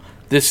 boom, boom,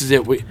 this is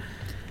it.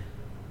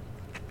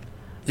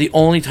 The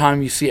only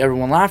time you see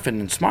everyone laughing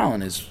and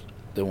smiling is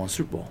they won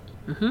Super Bowl.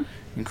 Mm-hmm.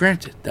 And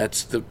granted,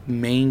 that's the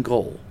main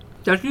goal.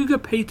 That's what you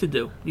get paid to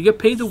do. You get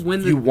paid to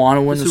win You want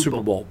to win the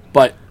Super Bowl.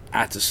 But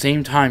at the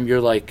same time, you're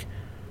like,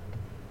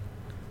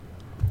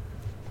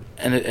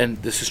 and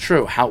this is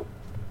true, how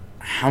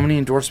many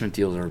endorsement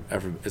deals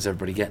is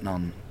everybody getting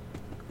on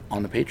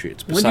the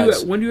Patriots?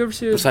 Besides, when do you ever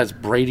see besides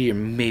Brady or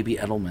maybe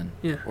Edelman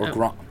or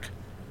Gronk?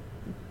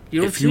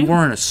 If you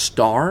weren't a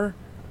star,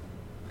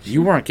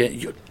 you weren't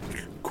getting...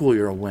 Cool,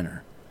 you're a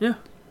winner. Yeah.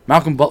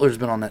 Malcolm Butler's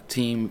been on that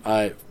team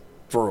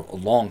for a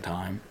long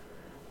time.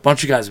 A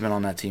bunch of guys have been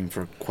on that team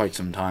for quite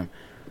some time.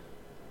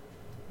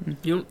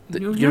 You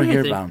don't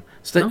hear about him.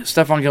 No?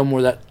 Stephon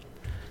Gilmore,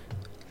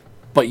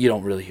 but you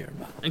don't really hear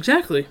about him.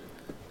 Exactly.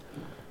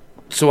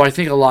 So I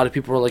think a lot of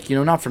people are like,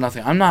 not for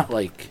nothing. I'm not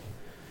like,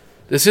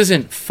 this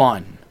isn't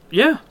fun.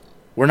 Yeah.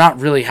 We're not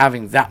really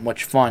having that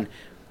much fun.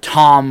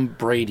 Tom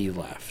Brady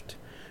left.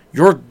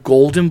 Your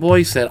golden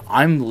boy said,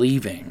 I'm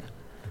leaving.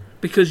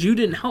 Because you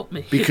didn't help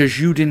me. Because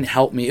you didn't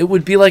help me. It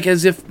would be like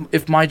as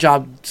if my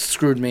job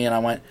screwed me and I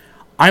went,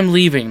 I'm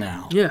leaving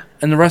now. Yeah.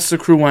 And the rest of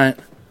the crew went,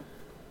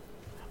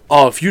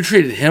 oh, if you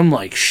treated him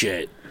like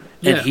shit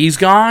and he's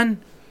gone,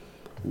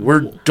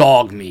 we're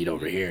dog meat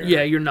over here.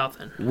 Yeah, you're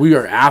nothing. We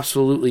are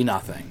absolutely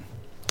nothing.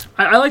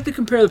 I like to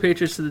compare the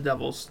Patriots to the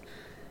Devils.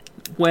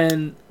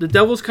 When the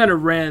Devils kind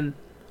of ran,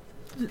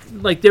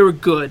 like they were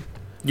good.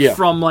 Yeah.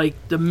 From like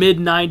the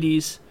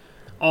mid-90s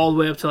all the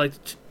way up to like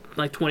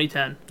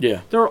 2010.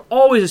 Yeah. They were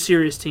always a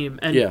serious team.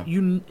 And yeah.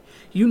 you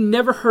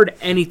never heard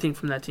anything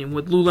from that team.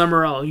 With Lou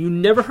Lamoriello, you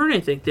never heard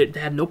anything. They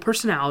had no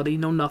personality,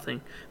 no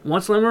nothing.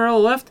 Once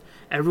Lamoriello left,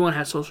 everyone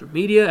had social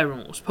media,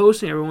 everyone was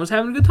posting, everyone was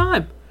having a good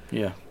time.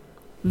 Yeah.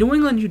 New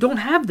England, you don't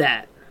have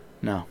that.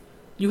 No.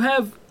 You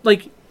have,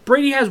 like,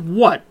 Brady has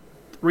what?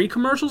 3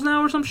 commercials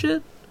now or some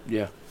shit?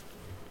 Yeah.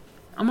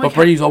 But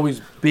Brady's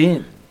always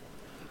been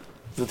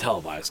the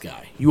televised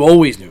guy. You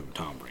always knew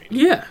Tom Brady.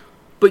 Yeah.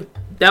 But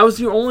that was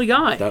your only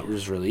guy. That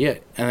was really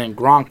it. And then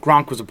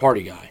Gronk was a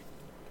party guy.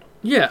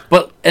 Yeah.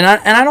 But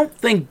I don't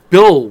think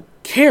Bill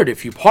cared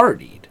if you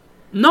partied.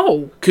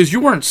 No. Because you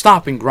weren't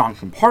stopping Gronk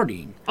from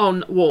partying. Oh,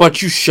 no, well.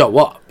 But you show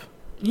up.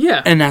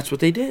 Yeah. And that's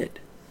what they did.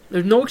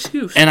 There's no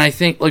excuse. And I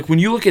think, like, when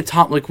you look at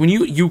Tom, like, when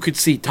you could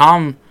see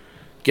Tom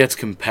gets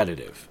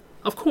competitive.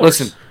 Of course.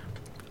 Listen,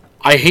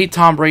 I hate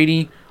Tom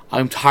Brady.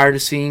 I'm tired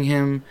of seeing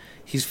him.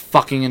 He's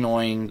fucking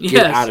annoying.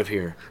 Get out of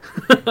here.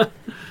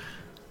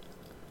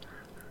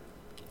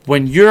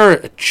 When you're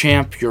a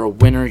champ, you're a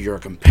winner, you're a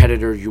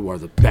competitor, you are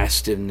the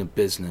best in the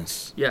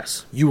business.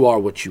 Yes. You are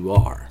what you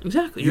are.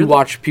 Exactly. You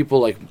watch people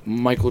like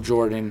Michael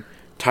Jordan,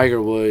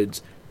 Tiger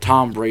Woods,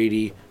 Tom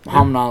Brady,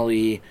 Muhammad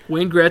Ali,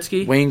 Wayne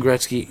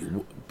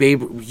Gretzky,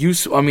 Babe.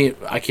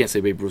 I can't say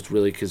Babe Ruth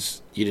really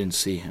because you didn't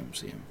see him.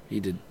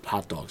 He did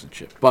hot dogs and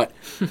shit. But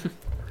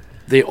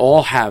they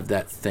all have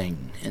that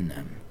thing in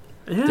them.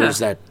 Yeah. There's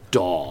that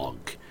dog.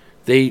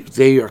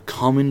 They are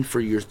coming for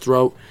your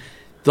throat.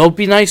 They'll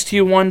be nice to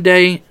you one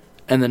day,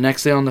 and the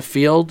next day on the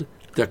field,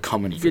 they're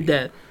coming for you. You're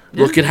dead.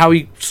 Look at how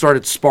he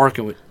started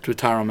sparking with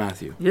Tyrann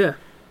Mathieu. Yeah.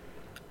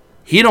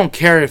 He don't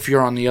care if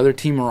you're on the other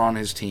team or on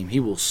his team. He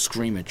will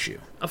scream at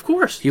you. Of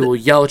course. He will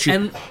yell at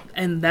you.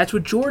 And that's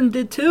what Jordan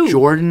did too.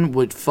 Jordan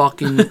would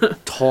fucking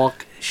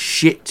talk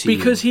shit to you.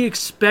 Because he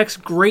expects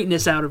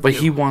greatness out of you. But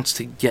he wants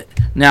to get...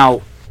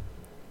 Now,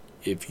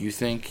 if you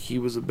think he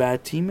was a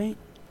bad teammate,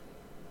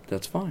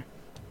 that's fine.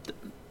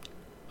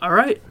 All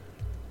right.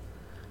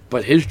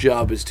 But his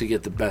job is to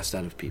get the best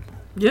out of people.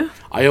 Yeah.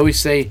 I always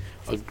say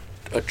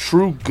a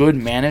true good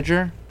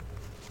manager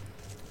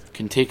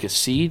can take a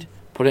seed,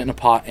 put it in a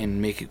pot,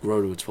 and make it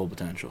grow to its full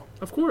potential.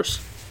 Of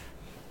course.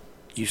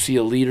 You see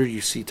a leader,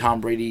 you see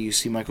Tom Brady, you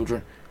see Michael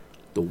Jordan.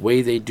 The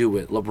way they do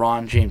it,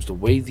 LeBron James, the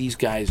way these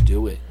guys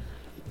do it,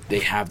 they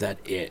have that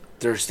it.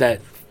 There's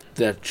that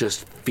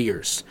just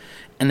fierce.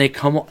 And they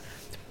come...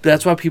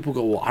 That's why people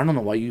go, well, I don't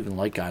know why you even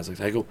like guys like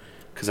that. I go...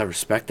 Because I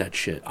respect that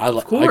shit.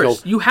 Of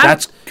course.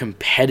 That's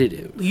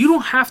competitive. You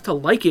don't have to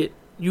like it.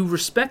 You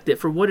respect it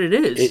for what it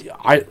is.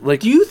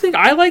 Do you think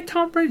I like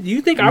Tom Brady? Do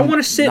you think I want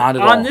to sit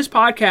on this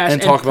podcast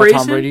and talk about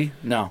Tom Brady?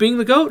 No. Being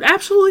the GOAT?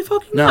 Absolutely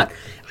fucking not.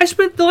 I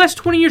spent the last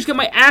 20 years getting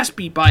my ass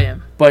beat by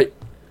him. But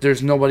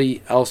there's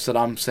nobody else that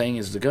I'm saying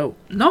is the GOAT.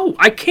 No,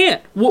 I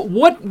can't.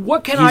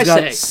 What can I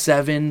say? He's got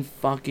 7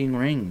 fucking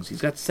rings.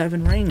 He's got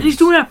 7 rings. And he's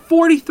doing it at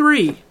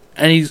 43.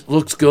 And he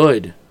looks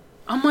good.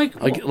 I'm like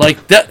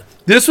that.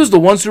 This was the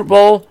one Super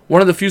Bowl,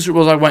 one of the few Super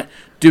Bowls I went,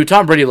 dude,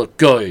 Tom Brady looked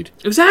good.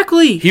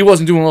 Exactly. He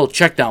wasn't doing a little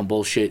check down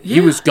bullshit. Yeah.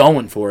 He was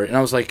going for it. And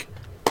I was like,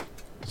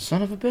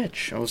 son of a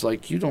bitch. I was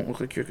like, you don't look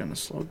like you're going to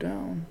slow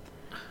down.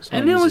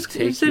 And then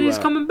he said he's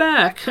coming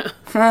back.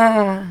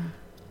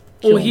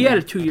 Well, he had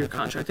a 2-year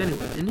contract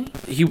anyway, didn't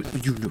he? You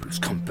knew he was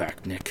coming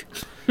back, Nick.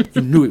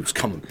 You knew he was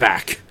coming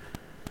back.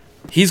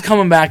 He's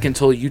coming back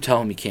until you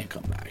tell him he can't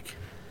come back.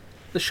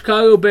 The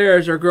Chicago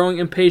Bears are growing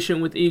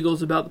impatient with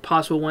Eagles about the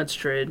possible Wentz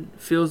trade.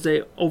 Feels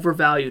they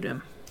overvalued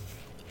him.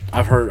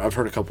 I've heard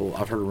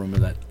a rumor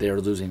that they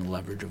are losing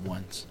leverage of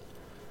Wentz.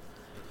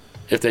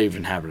 If they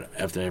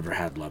ever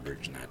had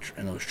leverage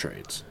in those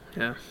trades.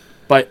 Yeah.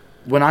 But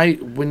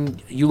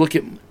when you look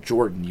at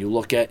Jordan, you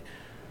look at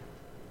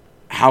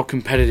how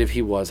competitive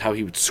he was, how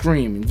he would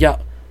scream and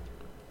yell.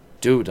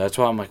 Dude, that's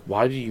why I'm like,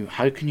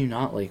 how can you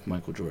not like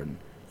Michael Jordan?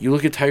 You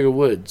look at Tiger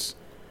Woods.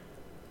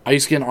 I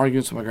used to get in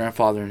arguments with my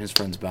grandfather and his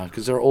friends about it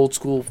because they're old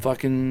school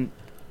fucking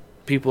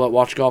people that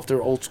watch golf.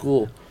 They're old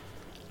school.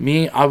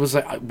 Me, I was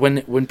like,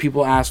 when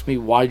people ask me,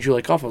 why did you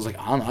like golf? I was like,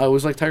 I don't know. I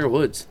always like Tiger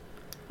Woods.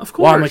 Of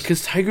course. Why? I'm like,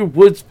 because Tiger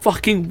Woods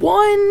fucking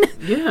won.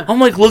 Yeah. I'm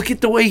like, look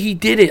at the way he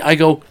did it. I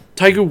go,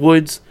 Tiger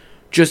Woods,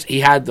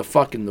 he had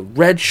the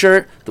red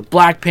shirt, the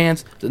black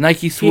pants, the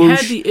Nike swoosh.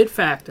 He had the it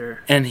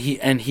factor. And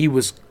he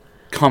was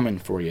coming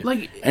for you.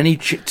 Like, and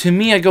to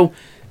me, I go,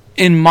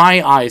 in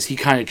my eyes, he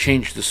kind of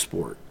changed the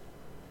sport.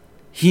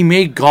 He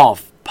made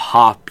golf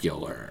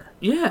popular.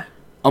 Yeah.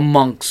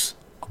 Amongst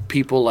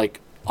people like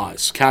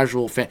us,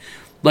 casual fan.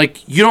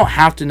 Like, you don't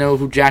have to know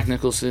who Jack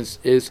Nicholson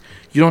is.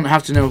 You don't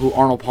have to know who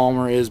Arnold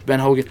Palmer is, Ben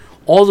Hogan.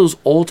 All those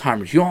old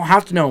timers. You don't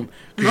have to know them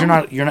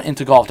because you're not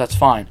into golf. That's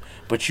fine.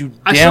 But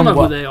I still know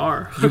who they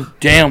are. You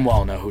damn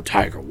well know who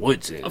Tiger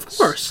Woods is. Of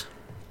course.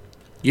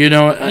 You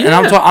know, and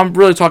I'm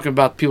really talking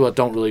about people that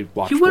don't really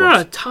watch. He went on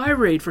a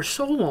tirade for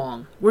so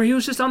long, where he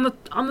was just on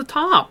the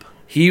top.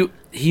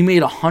 He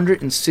made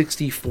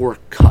 164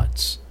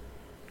 cuts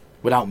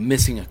without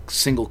missing a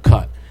single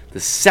cut. The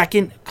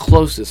second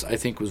closest, I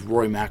think, was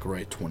Rory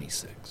McIlroy at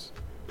 26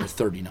 or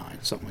 39,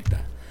 something like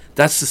that.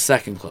 That's the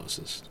second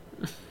closest.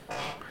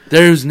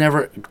 There was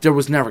never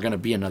going to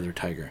be another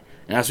Tiger,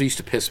 and that's what used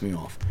to piss me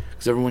off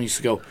because everyone used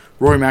to go,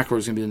 Rory McIlroy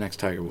is going to be the next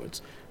Tiger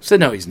Woods. I said,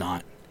 no, he's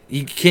not.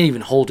 He can't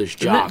even hold his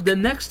jock. The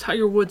next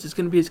Tiger Woods is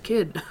going to be his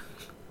kid,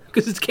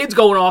 because his kid's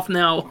going off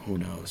now. Who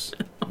knows?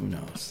 Who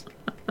knows?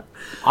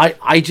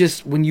 I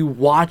just, when you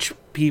watch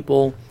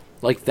people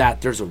like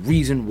that, there's a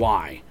reason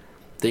why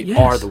they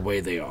are the way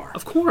they are.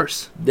 Of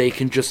course. They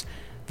can just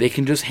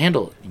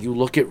handle it. You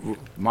look at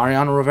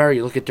Mariano Rivera,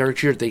 you look at Derek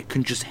Jeter, they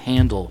can just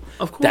handle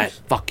that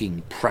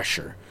fucking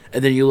pressure.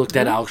 And then you looked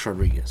at Alex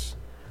Rodriguez.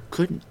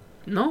 Couldn't.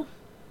 No.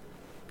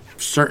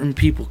 Certain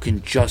people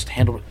can just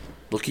handle it.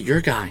 Look at your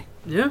guy.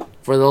 Yeah.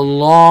 For the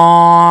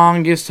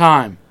longest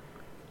time.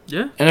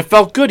 Yeah. And it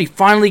felt good. He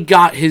finally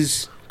got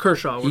his...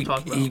 Kershaw, we're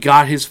talking about. He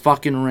got his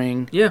fucking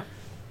ring. Yeah.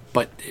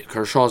 But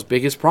Kershaw's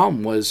biggest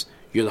problem was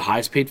you're the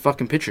highest paid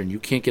fucking pitcher and you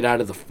can't get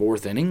out of the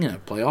fourth inning in a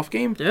playoff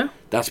game. Yeah.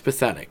 That's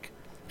pathetic.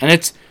 And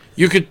it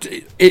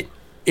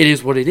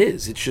is what it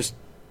is. It's just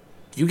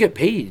you get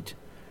paid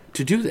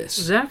to do this.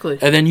 Exactly.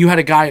 And then you had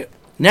a guy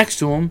next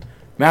to him,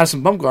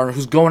 Madison Bumgarner,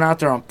 who's going out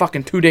there on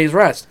fucking 2 days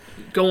rest.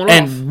 Going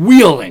and off.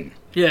 Wheeling.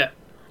 Yeah.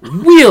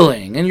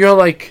 Wheeling. And you're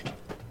like,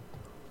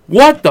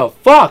 what the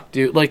fuck,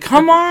 dude? Like,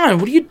 come on.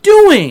 What are you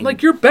doing?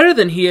 Like, you're better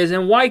than he is,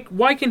 and why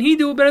can he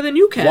do it better than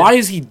you can? Why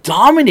is he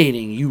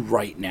dominating you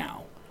right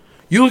now?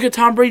 You look at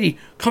Tom Brady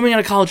coming out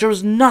of college. There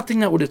was nothing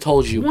that would have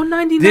told you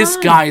 199. This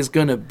guy is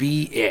gonna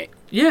be it.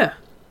 Yeah.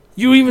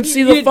 You even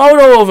see the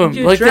photo of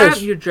him like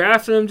this. You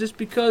drafted him just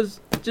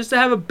to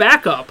have a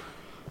backup.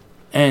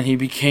 And he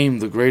became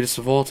the greatest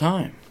of all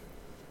time.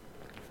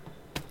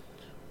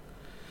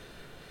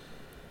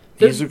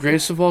 He's the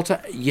greatest of all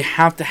time. You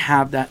have to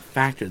have that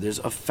factor. There's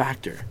a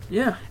factor.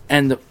 Yeah.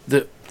 And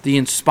the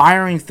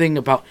inspiring thing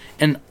about,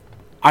 and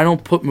I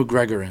don't put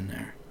McGregor in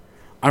there.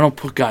 I don't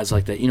put guys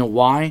like that. You know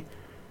why?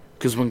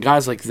 Because when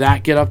guys like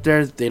that get up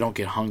there, they don't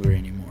get hungry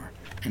anymore.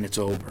 And it's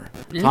over.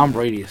 Yeah. Tom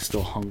Brady is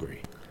still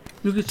hungry.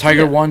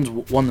 Tiger won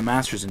the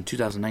Masters in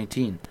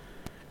 2019.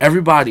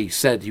 Everybody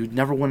said he would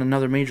never win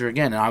another major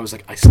again. And I was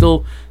like, I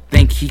still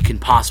think he can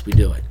possibly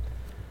do it.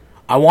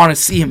 I want to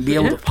see him be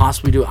able to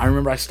possibly do it. I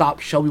remember I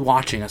stopped Shelby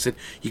watching. I said,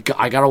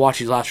 I got to watch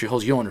these last 3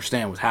 holes. You don't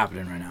understand what's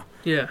happening right now.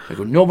 Yeah. I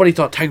go, nobody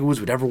thought Tiger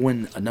Woods would ever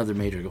win another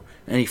major. I go,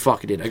 and he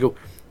fucking did. I go,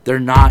 they're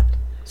not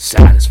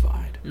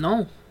satisfied.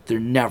 No. They're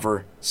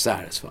never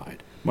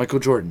satisfied. Michael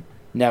Jordan,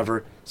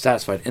 never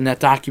satisfied. And that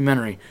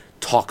documentary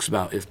talks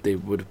about if they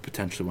would have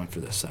potentially went for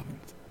the 7th.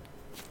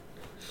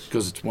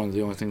 Because it's one of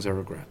the only things I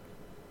regret.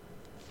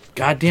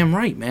 Goddamn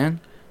right,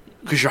 man.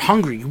 Because you're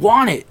hungry. You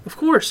want it. Of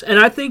course. And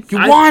I think...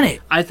 You want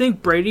it. I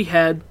think Brady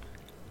had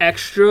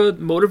extra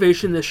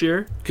motivation this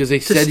year because they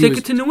said stick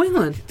it to New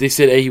England. They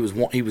said, hey, he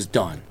was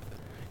done.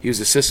 He was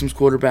a systems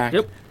quarterback.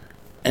 Yep.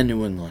 And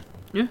New England.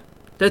 Yeah.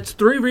 That's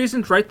 3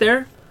 reasons right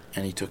there.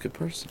 And he took it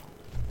personal.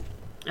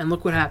 And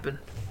look what happened.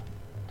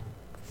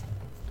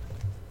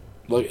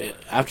 Look,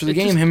 after the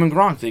game, him and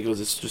Gronk, they go,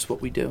 this is just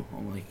what we do.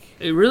 I'm like...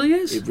 It really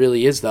is. It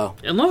really is, though.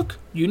 And look,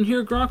 you didn't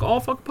hear Gronk all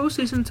fucking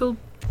postseason until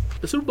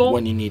the Super Bowl.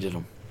 When you needed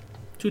him.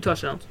 2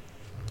 touchdowns.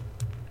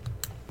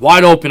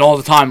 Wide open all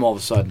the time, all of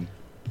a sudden.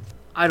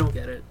 I don't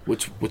get it.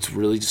 What's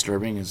really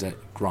disturbing is that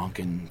Gronk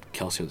and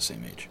Kelsey are the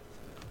same age.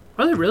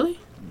 Are they really?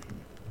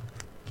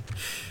 Mm-hmm.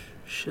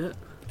 Shit.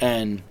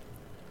 And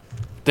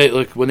they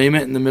when they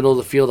met in the middle of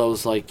the field, I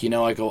was like,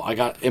 I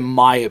got, in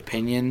my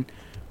opinion,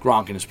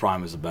 Gronk in his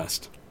prime was the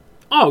best.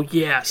 Oh,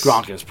 yes.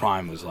 Gronk in his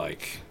prime was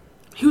like...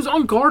 He was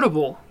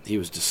unguardable. He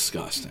was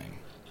disgusting.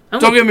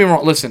 Don't get me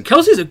wrong. Listen.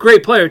 Kelsey's a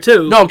great player,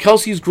 too. No,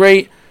 Kelsey's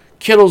great.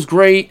 Kittle's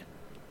great.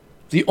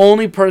 The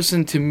only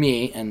person to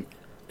me, and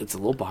it's a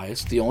little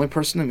biased, the only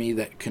person to me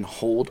that can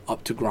hold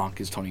up to Gronk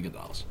is Tony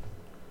Gonzalez.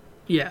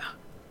 Yeah.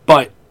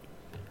 But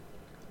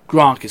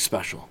Gronk is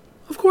special.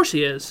 Of course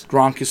he is.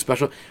 Gronk is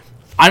special.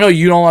 I know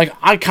you don't like...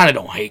 I kind of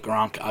don't hate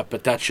Gronk,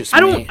 but that's just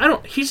me. I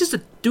don't... He's just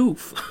a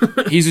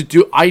doof. He's a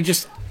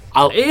doof.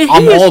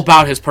 I'm all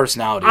about his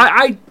personality.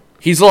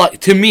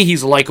 To me,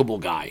 he's a likable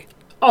guy.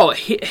 Oh,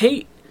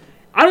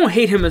 I don't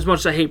hate him as much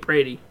as I hate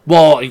Brady.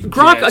 Well,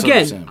 Gronk,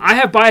 again, I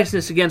have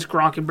biasness against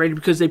Gronk and Brady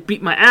because they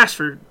beat my ass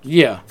for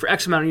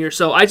X amount of years.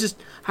 So I just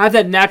have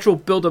that natural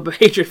build-up of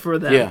hatred for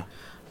them. Yeah.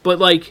 But,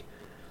 like,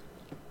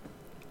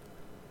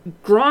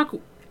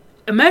 Gronk,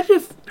 imagine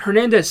if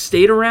Hernandez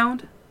stayed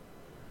around.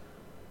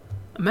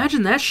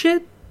 Imagine that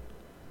shit.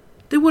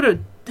 They would have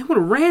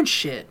ran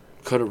shit.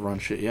 Could have run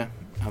shit, yeah.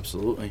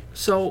 Absolutely.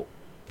 So,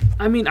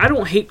 I mean, I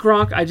don't hate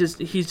Gronk.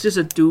 He's just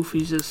a doof.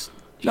 He is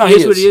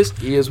what he is.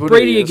 He is what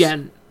Brady he is.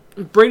 Again.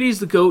 Brady's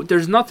the GOAT.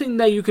 There's nothing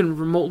that you can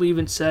remotely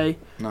even say.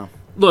 No.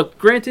 Look,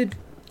 granted,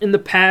 in the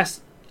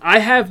past, I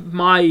have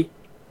my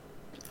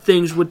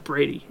things with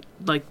Brady.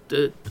 Like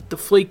the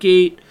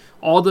Deflategate,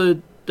 all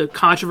the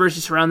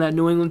controversy surrounding that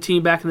New England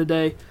team back in the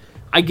day.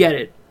 I get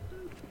it.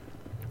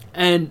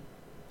 And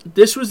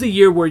this was the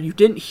year where you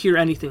didn't hear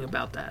anything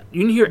about that.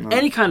 You didn't hear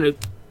any kind of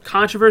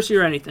controversy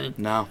or anything.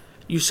 No.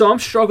 You saw him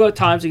struggle at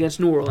times against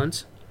New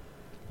Orleans.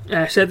 And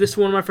I said this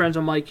to one of my friends.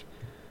 I'm like,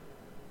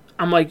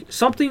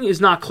 something is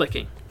not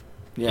clicking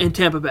in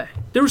Tampa Bay.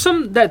 There was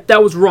something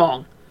that was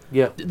wrong.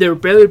 Yeah. They were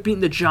barely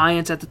beating the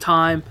Giants at the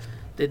time.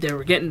 They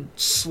were getting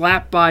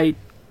slapped by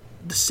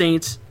the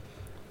Saints.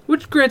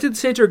 Which, granted, the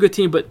Saints are a good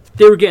team, but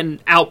they were getting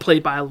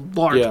outplayed by a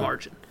large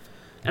margin.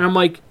 And I'm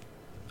like,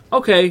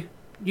 okay,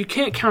 you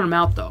can't count him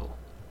out, though.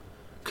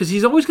 Because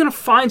he's always going to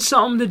find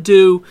something to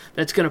do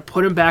that's going to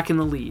put him back in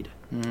the lead.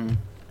 Mm-hmm.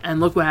 And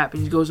look what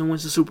happens. He goes and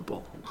wins the Super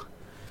Bowl.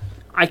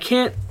 I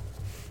can't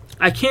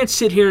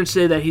sit here and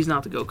say that he's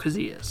not the GOAT, because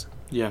he is.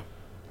 Yeah.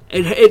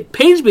 It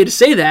pains me to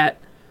say that,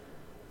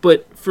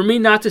 but for me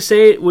not to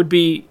say it would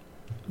be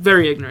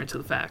very ignorant to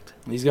the fact.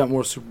 He's got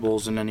more Super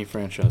Bowls than any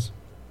franchise.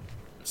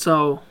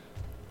 So...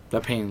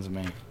 That pains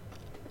me.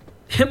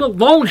 Him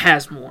alone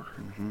has more.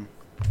 Mm-hmm.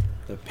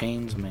 That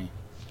pains me.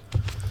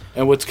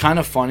 And what's kind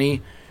of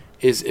funny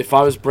is if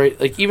I was Brady,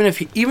 like even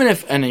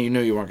if, and you know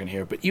you weren't gonna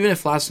hear it, but even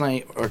if last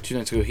night or 2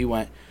 nights ago he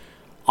went,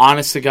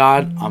 honest to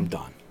God, I'm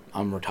done.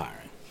 I'm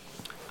retiring.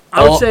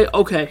 I would say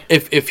okay.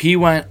 If he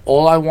went,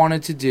 all I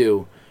wanted to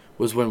do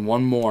was win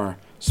one more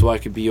so I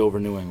could be over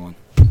New England.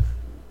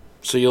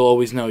 So you'll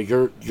always know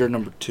you're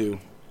number 2,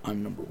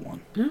 I'm number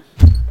 1. Yeah.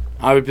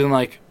 I would have been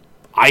like,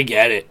 I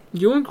get it.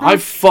 You and Gronk, I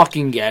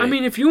fucking get it. I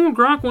mean, if you and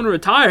Gronk want to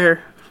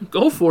retire,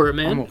 go for it,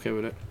 man. I'm okay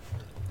with it.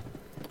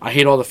 I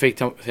hate all the fake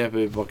Tampa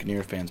Bay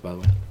Buccaneer fans, by the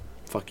way.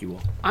 Fuck you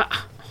all.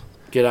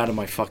 Get out of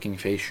my fucking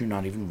face. You're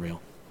not even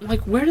real.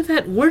 Like, where does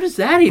that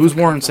even Who's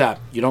Warren Sapp?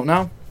 You don't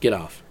know? Get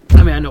off.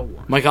 I mean, I know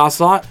Warren. Mike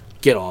Oslot?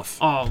 Get off.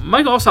 Oh,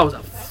 Mike Oslot was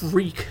a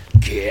freak.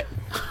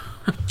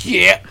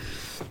 Yeah.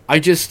 I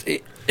just...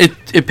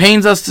 It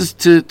pains us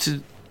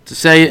to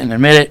say it and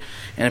admit it,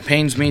 and it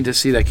pains me to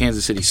see that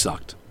Kansas City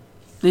sucked.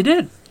 They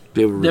did.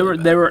 They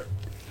were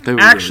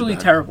actually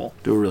really terrible.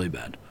 They were really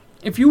bad.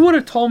 If you would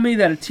have told me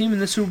that a team in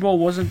the Super Bowl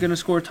wasn't going to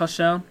score a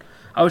touchdown,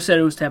 I would have said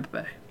it was Tampa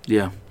Bay.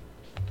 Yeah.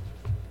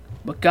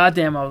 But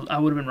goddamn, I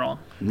would have been wrong.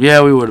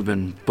 Yeah, we would have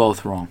been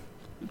both wrong.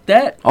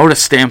 I would have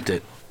stamped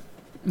it.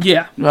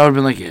 Yeah. I would have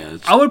been like, yeah.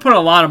 I would have put a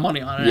lot of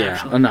money on it,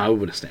 actually. No, I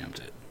would have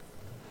stamped it.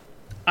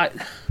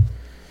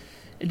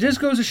 It just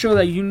goes to show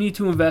that you need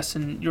to invest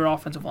in your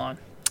offensive line.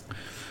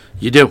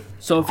 You do.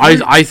 So if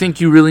I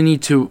think you really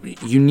need to.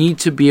 You need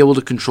to be able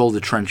to control the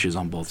trenches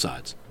on both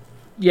sides.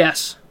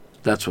 Yes.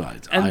 That's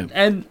what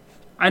and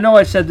I know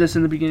I said this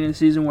in the beginning of the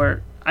season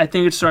where I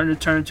think it's starting to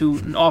turn into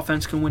an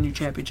offense can win you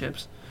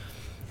championships.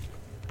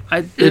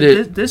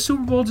 This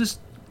Super Bowl just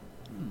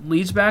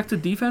leads back to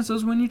defense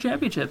does win you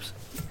championships.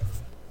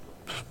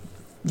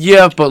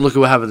 Yeah, but look at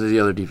what happened to the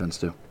other defense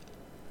too.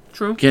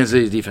 True. Kansas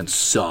City's defense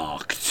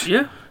sucked.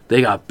 Yeah.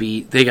 They got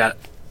beat. They got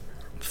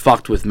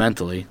fucked with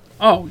mentally.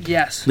 Oh,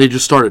 yes. They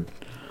just started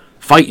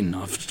fighting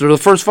after the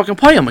first fucking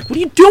play. I'm like, what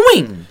are you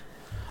doing?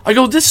 I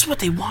go, this is what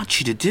they want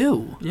you to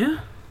do.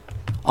 Yeah.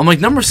 I'm like,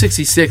 number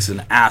 66 is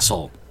an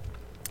asshole.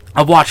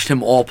 I've watched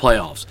him all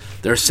playoffs.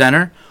 Their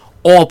center,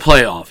 all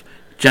playoff.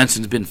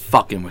 Jensen's been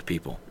fucking with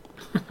people.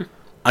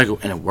 I go,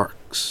 and it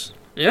works.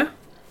 Yeah.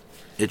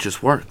 It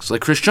just works. Like,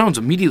 Chris Jones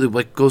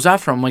immediately goes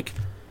after him. Like,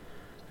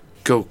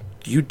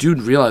 you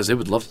dude realize they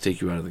would love to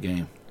take you out of the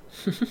game.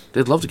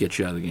 They'd love to get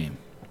you out of the game.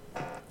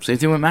 Same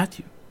thing with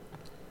Matthew.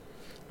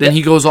 Then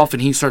he goes off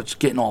and he starts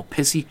getting all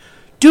pissy.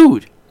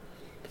 Dude,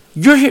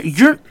 you're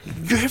here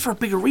for a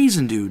bigger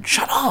reason, dude.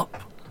 Shut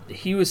up.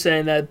 He was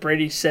saying that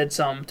Brady said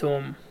something to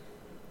him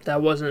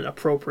that wasn't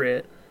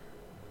appropriate.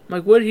 I'm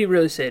like, what did he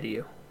really say to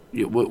you?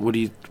 Yeah,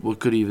 what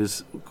could he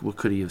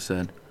have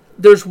said?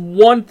 There's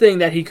one thing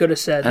that he could have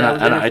said And, that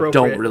was I inappropriate.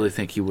 don't really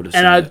think he would have said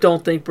And I it.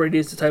 don't think Brady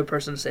is the type of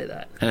person to say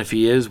that. And if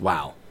he is,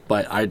 wow.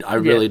 But I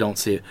really don't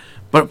see it.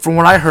 But from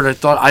what I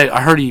heard,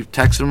 I heard he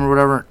texted him or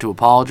whatever to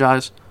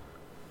apologize.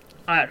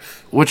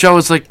 Which I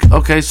was like,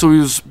 okay, so he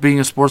was being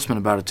a sportsman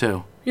about it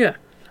too. Yeah.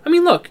 I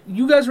mean, look,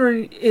 you guys were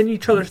in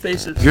each other's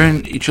faces. You're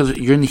in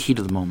the heat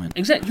of the moment.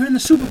 Exactly. You're in the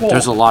Super Bowl.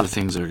 There's a lot of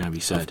things that are going to be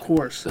said. Of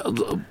course.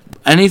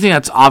 Anything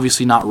that's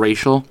obviously not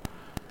racial.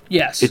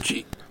 Yes. It's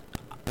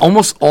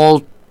almost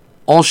all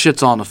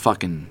shit's on the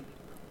fucking.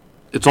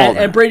 It's all.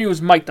 And Brady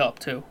was mic'd up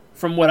too,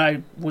 from what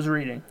I was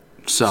reading.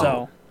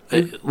 So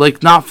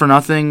like, not for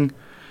nothing.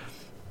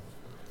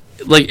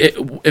 Like,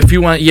 if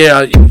you want,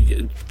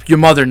 your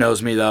mother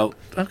knows me though.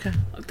 Okay.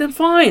 Then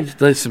fine.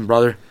 Listen,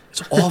 brother,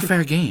 it's all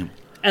fair game.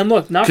 And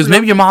look, not because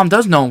maybe your mom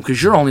does know him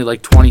because you're only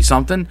like 20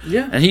 something.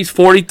 Yeah. And he's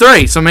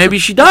 43, so maybe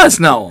she does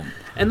know him.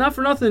 And not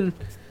for nothing.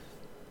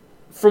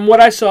 From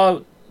what I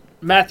saw,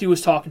 Matthew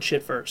was talking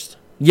shit first.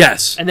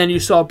 Yes. And then you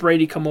saw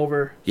Brady come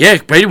over. Yeah,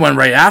 Brady went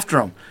right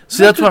after him.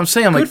 See, that's what I'm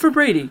saying. I'm good like, for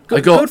Brady.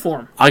 Good for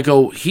him. I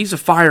go, he's a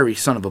fiery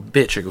son of a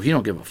bitch. I go, he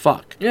don't give a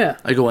fuck. Yeah.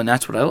 I go, and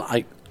that's what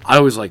I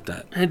always like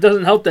that. And it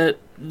doesn't help that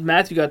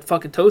Matthew got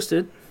fucking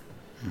toasted.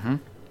 Mm-hmm.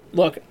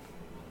 Look,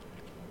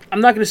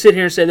 I'm not going to sit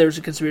here and say there was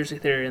a conspiracy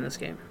theory in this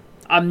game.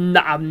 I'm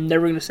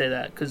never going to say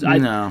that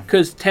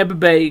because Tampa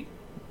Bay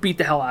beat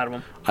the hell out of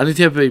them. I think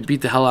Tampa Bay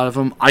beat the hell out of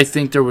them. I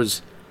think there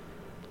was.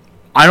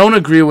 I don't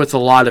agree with a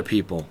lot of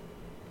people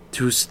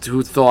who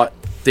thought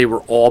they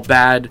were all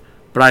bad,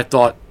 but I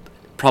thought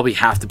probably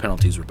half the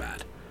penalties were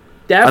bad.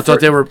 I thought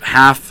they were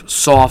half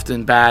soft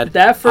and bad.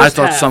 I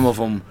thought some of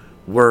them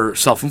were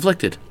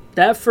self-inflicted.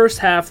 That first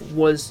half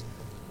was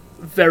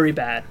very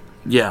bad.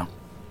 Yeah.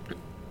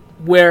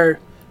 Where,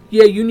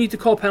 you need to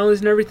call penalties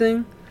and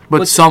everything.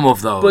 But some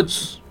of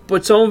those.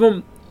 But some of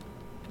them,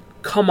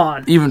 come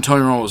on. Even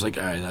Tony Romo was like,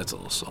 all right, that's a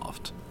little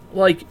soft.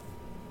 Like,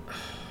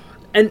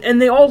 and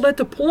they all led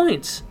to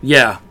points.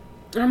 Yeah.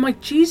 And I'm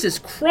like, Jesus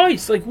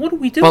Christ, like, what are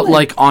we doing? But,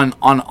 like, on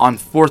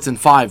 4th and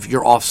 5,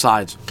 you're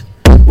offsides.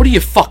 What are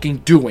you fucking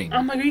doing?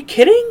 I'm like, are you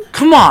kidding?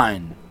 Come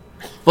on.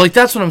 But, like,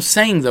 that's what I'm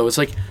saying, though. It's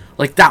like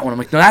that one. I'm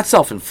like, no, that's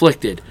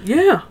self-inflicted.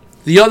 Yeah.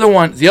 The other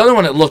one,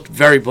 it looked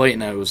very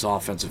blatant that it was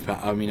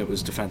it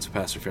was defensive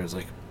pass interference.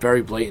 Like,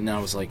 very blatant. And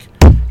I was like,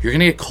 you're going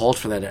to get called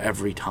for that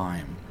every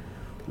time.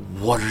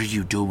 What are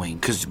you doing?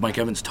 Because Mike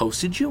Evans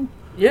toasted you?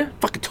 Yeah.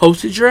 Fucking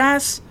toasted your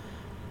ass?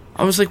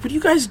 I was like, what are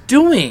you guys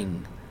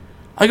doing?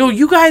 I go,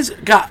 you guys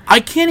I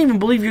can't even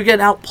believe you're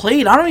getting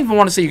outplayed. I don't even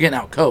want to say you're getting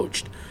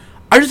outcoached.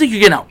 I just think you're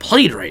getting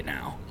outplayed right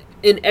now.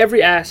 In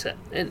every asset.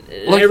 In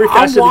like, every I'm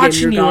facet watching of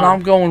the game, you and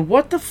I'm going,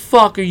 what the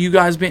fuck are you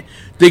guys being...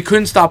 They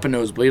couldn't stop a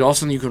nosebleed. All of a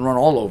sudden you can run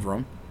all over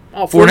them.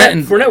 Oh,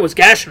 Fournette was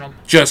gashing them.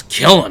 Just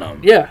killing them.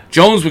 Yeah.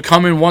 Jones would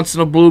come in once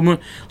in a blue moon.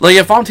 Like,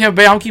 if I'm Tampa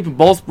Bay, I'm keeping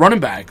both running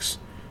backs.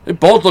 They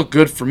both look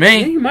good for me.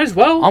 Yeah, you might as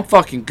well. I'm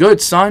fucking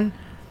good, son.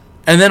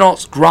 And then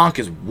Gronk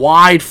is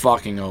wide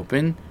fucking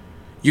open.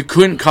 You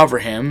couldn't cover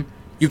him.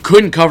 You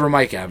couldn't cover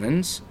Mike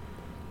Evans.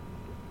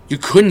 You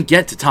couldn't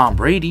get to Tom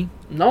Brady.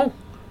 No.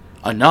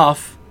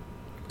 Enough.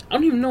 I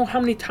don't even know how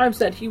many times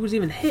that he was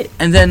even hit.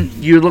 And then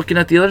you're looking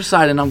at the other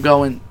side, and I'm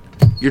going,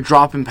 you're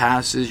dropping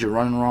passes, you're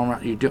running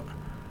around, you do.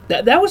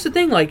 That was the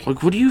thing, like,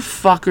 what are you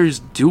fuckers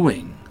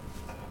doing?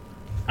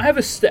 I have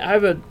a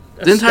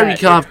Didn't Tyreek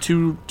Hill have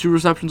two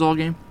receptions all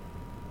game?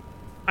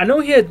 I know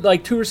he had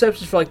like 2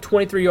 receptions for like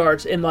 23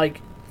 yards in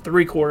like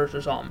 3 quarters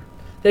or something.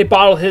 They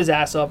bottled his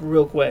ass up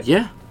real quick.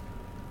 Yeah.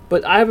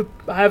 But I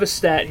have a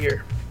stat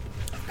here.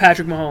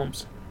 Patrick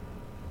Mahomes.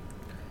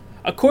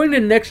 According to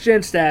Next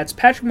Gen Stats,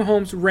 Patrick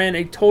Mahomes ran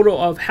a total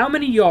of how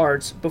many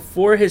yards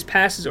before his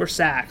passes or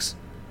sacks?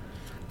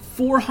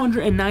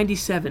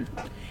 497.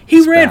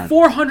 He ran bad.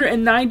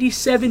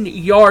 497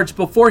 yards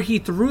before he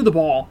threw the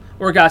ball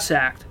or got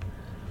sacked.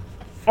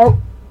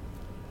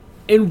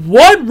 In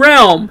what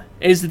realm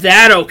is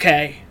that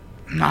okay?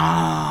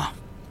 Nah.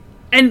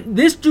 And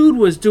this dude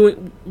was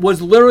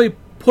literally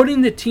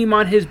putting the team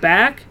on his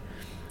back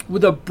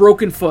with a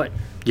broken foot.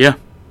 Yeah.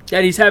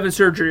 That he's having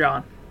surgery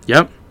on.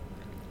 Yep.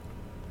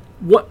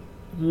 What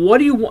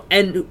do you want?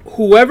 And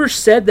whoever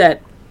said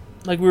that,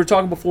 like we were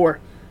talking before,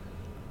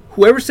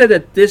 whoever said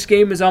that this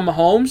game is on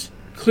Mahomes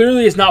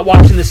clearly is not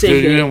watching the same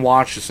game. You didn't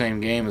watch the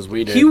same game as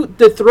we did.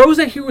 The throws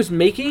that he was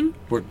making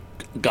were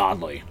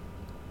godly.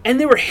 And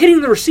they were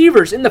hitting the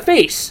receivers in the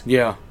face.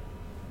 Yeah.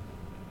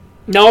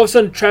 Now all of a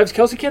sudden Travis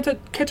Kelce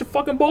can't catch a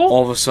fucking ball?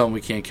 All of a sudden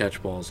we can't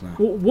catch balls now.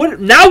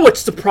 Now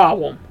what's the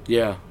problem?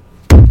 Yeah.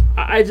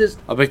 I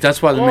bet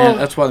that's why the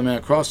man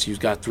across you's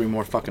got 3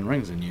 more fucking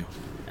rings than you.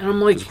 And I'm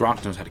like, because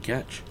Gronk knows how to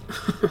catch.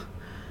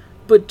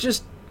 But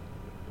just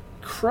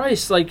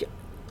Christ, like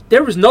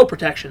there was no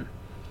protection.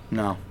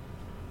 No.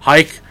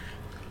 Hike.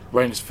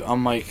 Right.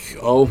 I'm like,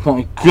 oh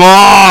my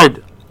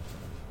god.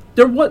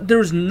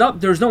 There's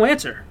no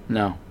answer.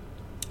 No.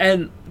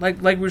 And like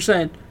we were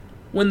saying,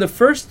 when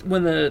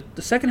the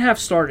second half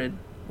started,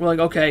 we're like,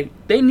 okay,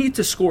 they need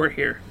to score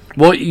here.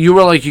 Well, you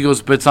were like, he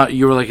goes, but it's not.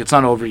 You were like, it's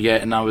not over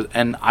yet, and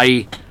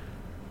I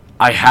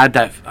I had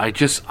that.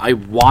 I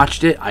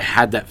watched it. I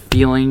had that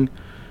feeling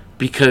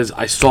because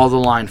I saw the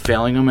line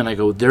failing them, and I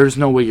go, "There's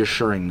no way you're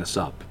shoring this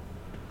up.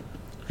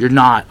 You're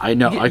not." I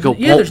know. I go,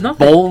 there's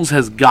nothing. Bowles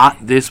has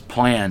got this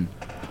plan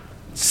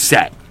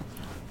set.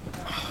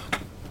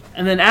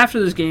 And then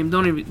after this game,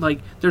 don't even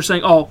they're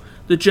saying, "Oh,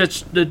 the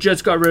Jets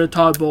got rid of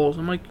Todd Bowles."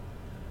 I'm like,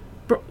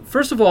 bro,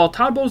 first of all,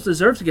 Todd Bowles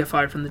deserves to get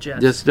fired from the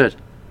Jets. Yes, he did.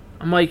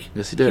 I'm like,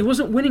 yes, he did. He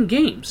wasn't winning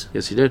games.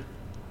 Yes, he did.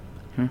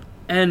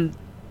 And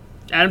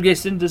Adam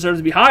Gase didn't deserve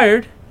to be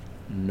hired.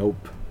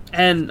 Nope.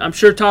 And I'm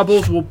sure Todd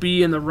Bowles will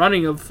be in the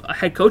running of a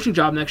head coaching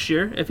job next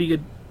year if he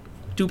could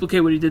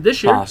duplicate what he did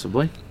this year.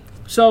 Possibly.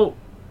 So,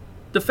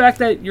 the fact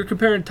that you're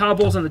comparing Todd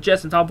Bowles on the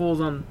Jets and Todd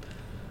Bowles on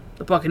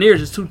the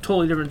Buccaneers is two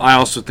totally different. I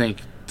also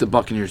think the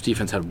Buccaneers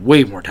defense had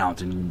way more talent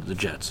than the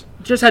Jets.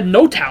 Just had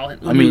no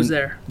talent when he was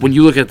there. When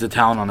you look at the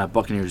talent on that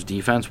Buccaneers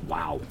defense,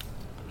 wow.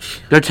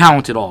 They're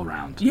talented all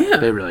around. Yeah.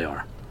 They really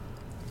are.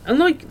 And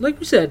like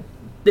we said,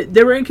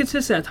 they were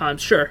inconsistent at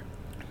times, sure.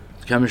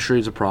 Chemistry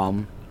is a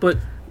problem. But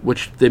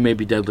which they may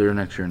be deadlier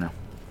next year now.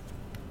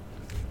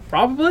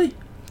 Probably.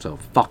 So,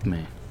 fuck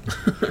me.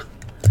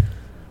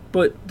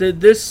 But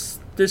this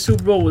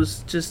Super Bowl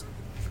was just...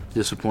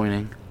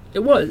 disappointing. It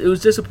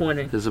was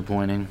disappointing.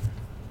 Disappointing.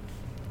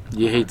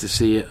 You hate to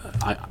see it.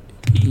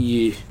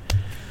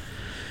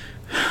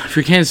 If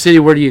you're Kansas City,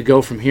 where do you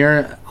go from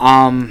here?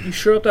 You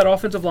shore up that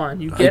offensive line.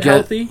 You get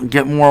healthy.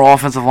 Get more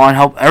offensive line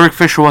help. Eric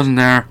Fisher wasn't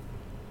there.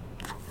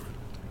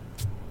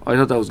 I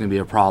thought that was going to be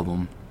a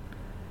problem.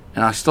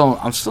 And I'm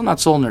still not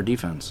sold on their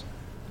defense.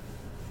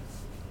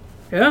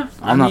 Yeah,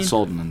 I'm not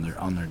sold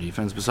on their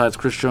defense. Besides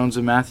Chris Jones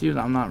and Matthews,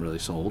 I'm not really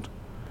sold.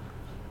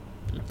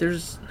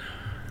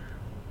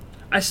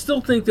 I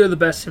still think they're the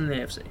best team in the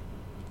AFC.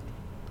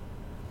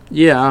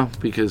 Yeah,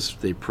 because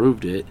they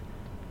proved it.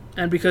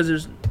 And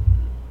because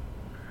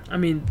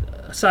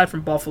aside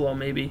from Buffalo,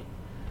 maybe.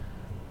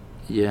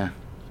 Yeah.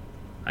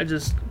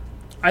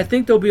 I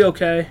think they'll be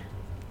okay.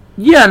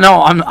 Yeah,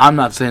 no, I'm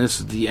not saying this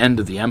is the end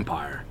of the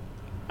empire.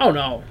 Oh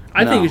no,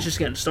 I think it's just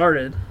getting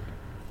started.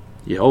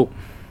 You hope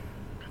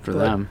for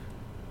them.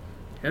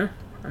 Yeah,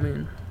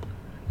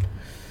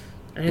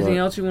 anything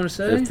else you want to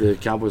say? If the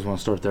Cowboys want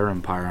to start their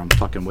empire, I'm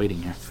fucking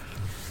waiting here.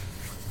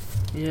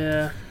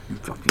 Yeah. I'm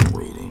fucking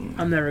waiting.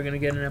 I'm never gonna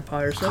get an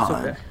empire, so that's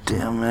okay.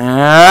 Damn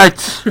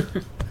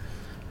it.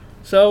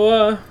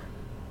 So,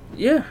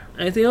 yeah.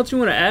 Anything else you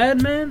want to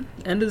add, man?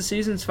 End of the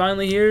season's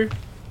finally here.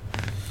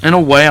 In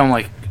a way, I'm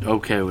like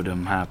okay with it.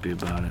 I'm happy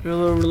about it. You're a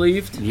little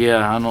relieved.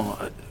 Yeah, I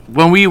know.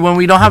 When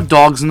we don't have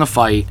dogs in the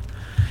fight,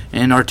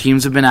 and our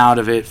teams have been out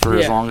of it for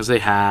as long as they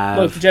have.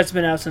 Look, the Jets have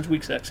been out since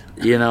week 6.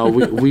 You know,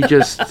 we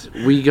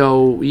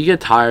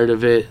get tired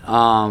of it.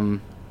 I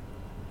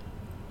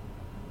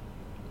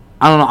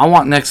don't know. I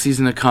want next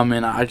season to come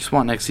in. I just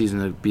want next season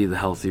to be the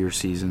healthier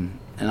season,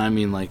 and I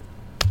mean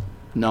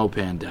no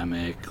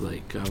pandemic,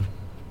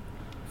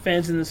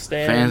 fans in the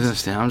stands. Fans in the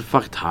stands. I'm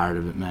fucking tired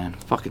of it, man.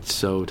 Fucking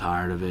so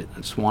tired of it. I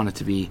just want it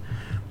to be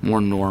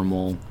more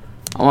normal.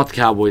 I want the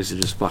Cowboys to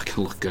just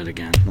fucking look good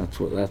again. That's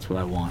what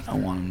I want. I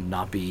want them to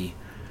not be.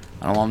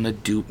 I don't want them to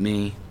dupe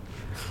me.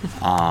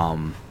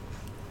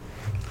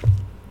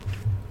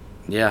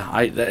 Yeah,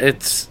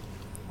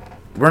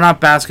 we're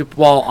not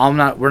basketball.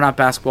 We're not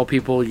basketball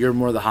people. You're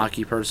more the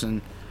hockey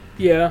person.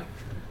 Yeah.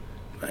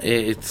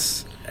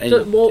 Hockey's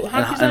not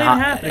even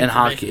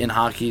happening. And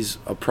hockey's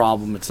a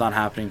problem. It's not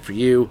happening for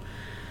you.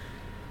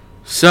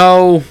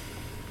 So,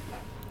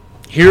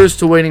 here's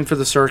to waiting for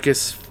the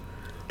circus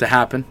to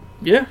happen.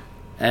 Yeah.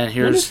 And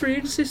here's when does free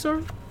agency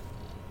start?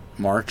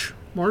 March.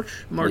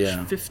 March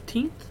Yeah.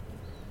 15th.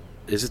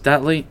 Is it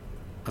that late?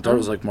 I thought it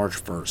was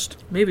March 1st.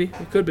 Maybe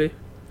it could be.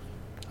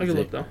 I can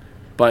look though.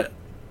 But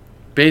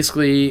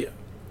basically,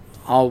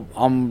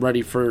 I'm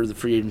ready for the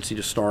free agency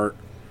to start.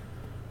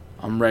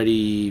 I'm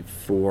ready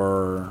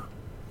for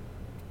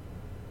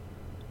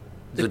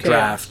the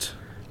draft.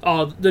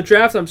 Oh, the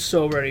draft! I'm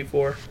so ready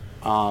for.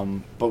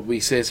 But we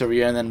say this every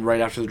year, and then right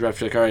after the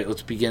draft, you're like, all right,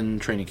 let's begin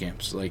training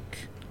camps.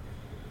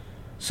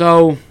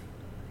 So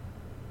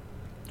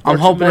I'm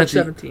hoping March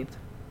 17th.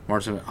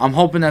 March 17th. I'm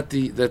hoping that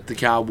the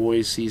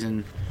Cowboys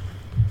season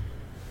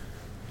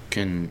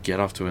can get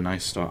off to a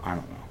nice start. I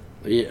don't know.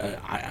 Yeah,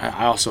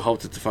 I also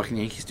hope that the fucking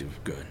Yankees do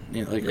good.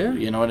 You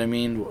know what I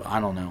mean? I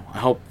don't know. I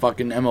hope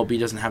fucking MLB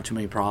doesn't have too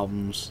many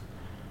problems.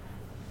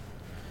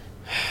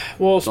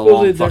 Well,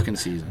 supposedly fucking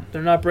season.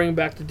 They're not bringing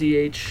back the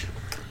DH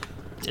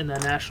in the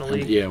National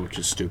League. Yeah, which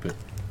is stupid.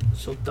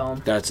 So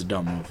dumb. That's a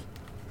dumb move.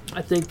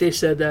 I think they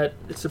said that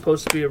it's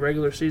supposed to be a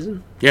regular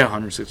season. Yeah,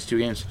 162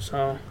 games.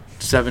 So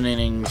 7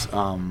 innings,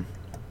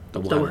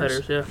 double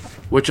headers. Yeah.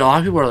 Which a lot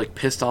of people are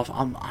pissed off.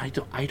 I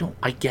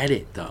get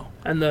it though.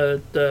 And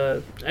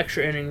the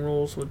extra inning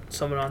rules with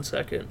someone on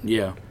second.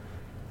 Yeah.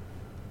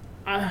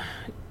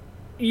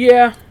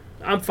 Yeah,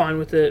 I'm fine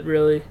with it.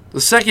 Really.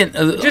 The second,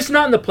 just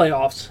not in the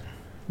playoffs.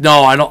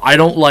 No, I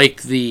don't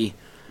like the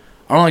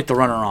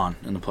runner on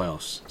in the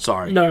playoffs.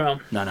 Sorry. No.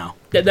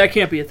 That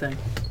can't be a thing.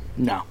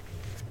 No,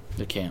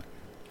 it can't.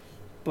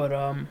 But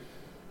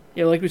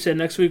yeah, like we said,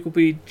 next week will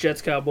be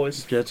Jets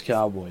Cowboys. Jets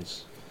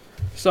Cowboys.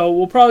 So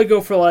we'll probably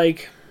go for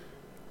like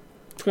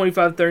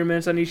 25, 30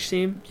 minutes on each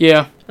team.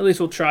 Yeah. At least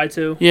we'll try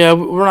to. Yeah,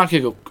 we're not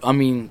going to go... I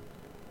mean...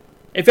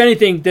 If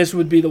anything, this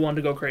would be the one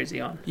to go crazy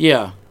on.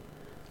 Yeah.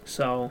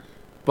 So...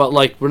 But,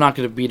 like, we're not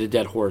going to beat a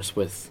dead horse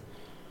with...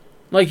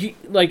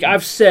 Like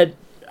I've said...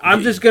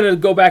 I'm just going to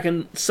go back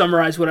and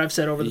summarize what I've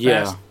said over the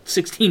past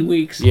 16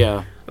 weeks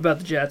about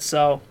the Jets.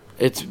 So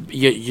it's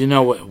you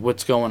know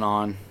what's going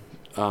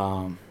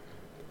on.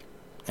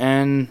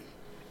 And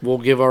we'll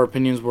give our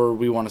opinions where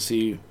we want to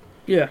see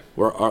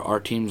where our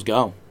teams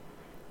go.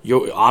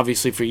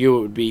 Obviously, for you,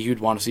 it would be you'd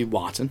want to see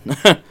Watson.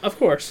 Of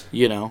course.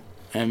 You know.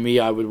 And me,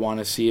 I would want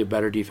to see a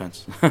better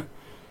defense.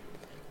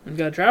 We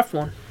got to draft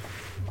one.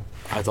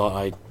 I thought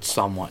I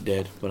somewhat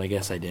did, but I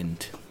guess I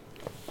didn't.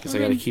 Because I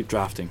got to keep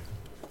drafting.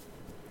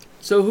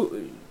 So,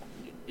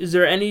 is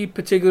there any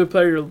particular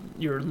player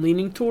you're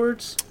leaning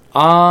towards?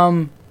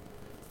 Possibly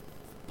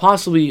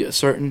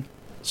Sertan,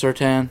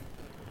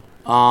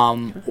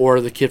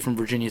 or the kid from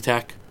Virginia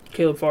Tech,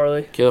 Caleb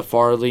Farley.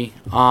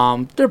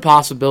 There are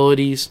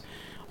possibilities.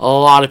 A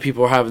lot of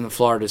people are having the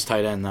Florida's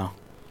tight end though.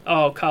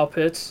 Oh, Kyle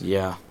Pitts.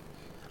 Yeah,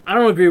 I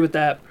don't agree with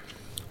that.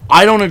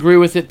 I don't agree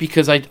with it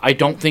because I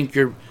don't think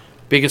your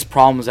biggest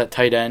problem is at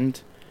tight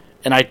end,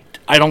 and I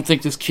don't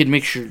think this kid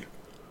makes your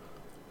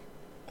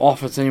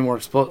offense any more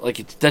explosive. Like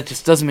that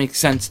just doesn't make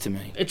sense to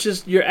me. It's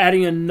just you're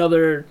adding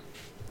another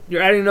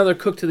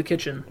cook to the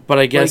kitchen. But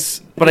I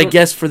guess, I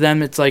guess for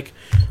them it's like,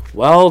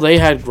 well, they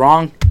had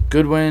Gronk,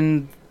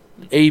 Goodwin,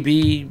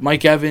 AB,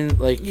 Mike Evans.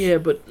 Like yeah,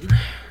 but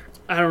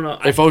I don't know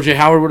if OJ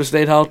Howard would have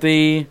stayed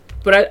healthy.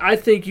 But I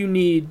think you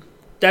need.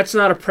 That's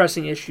not a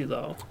pressing issue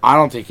though. I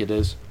don't think it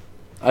is.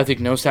 I think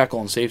nose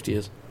tackle and safety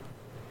is.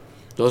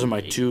 Those are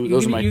my two. You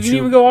can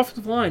even go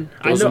offensive line.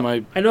 I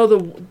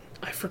know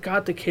I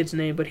forgot the kid's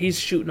name, but he's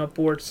shooting up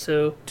boards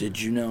too. Did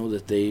you know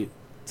that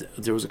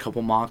there was a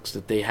couple mocks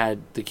that they had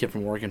the kid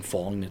from Oregon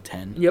falling to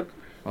 10? Yep.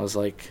 I was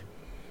like,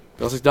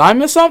 did I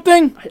miss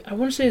something? I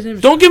want to say his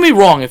name. Don't get me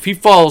wrong. If he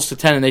falls to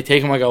 10 and they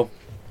take him, I go,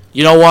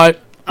 you know what?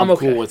 I'm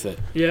okay. Cool with it.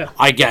 Yeah.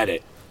 I get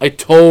it. I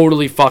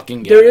totally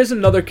fucking get it. There is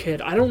another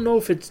kid. I don't know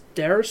if it's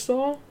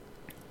Darisaw.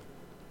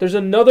 There's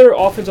another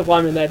offensive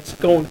lineman that's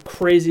going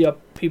crazy up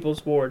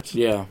people's boards.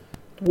 Yeah.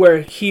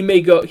 Where he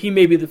may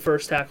be the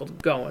first tackle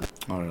going.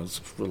 All right, let's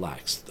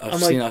relax.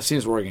 I've seen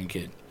this Oregon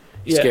kid.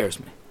 He scares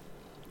me.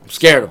 I'm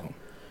scared of him.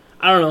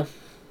 I don't know.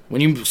 When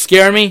you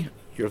scare me,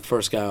 you're the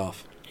first guy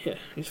off. Yeah,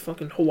 he's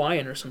fucking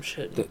Hawaiian or some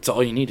shit. That's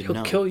all you need to know.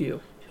 He'll kill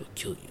you.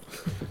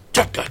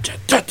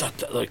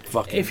 Like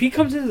fucking. If he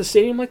comes into the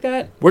stadium like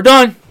that, we're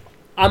done.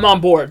 I'm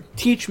on board.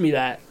 Teach me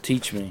that.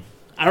 Teach me.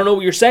 I don't know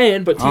what you're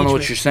saying, but teach me. I don't know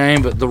what you're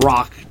saying, but The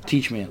Rock,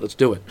 teach me it. Let's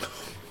do it.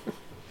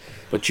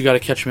 But you got to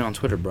catch me on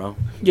Twitter, bro.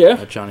 Yeah.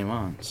 At Johnny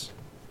Mons.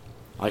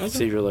 I can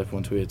save your life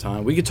one tweet at a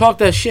time. We could talk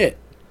that shit.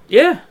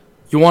 Yeah.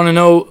 You want to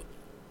know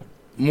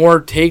more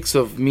takes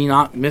of me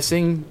not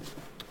missing?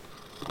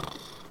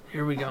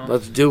 Here we go.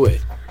 Let's do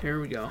it.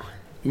 Here we go.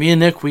 Me and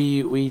Nick,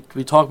 we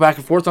talk back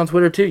and forth on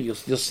Twitter too. You'll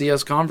see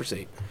us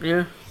conversate.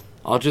 Yeah.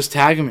 I'll just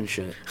tag him and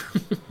shit.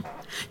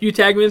 You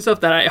tag me in stuff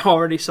that I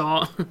already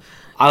saw.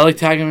 I like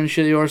tagging him and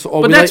shit. Yours,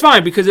 but that's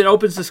fine because it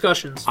opens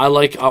discussions. I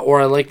like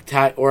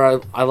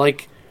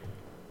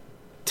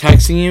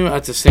texting you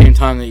at the same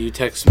time that you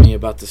text me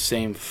about the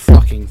same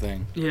fucking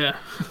thing. Yeah.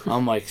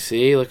 I'm like,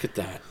 see, look at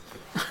that.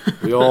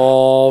 We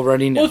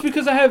already know. Well, it's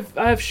because I have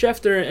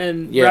Schefter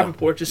and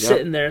Rappaport just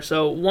sitting there.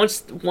 So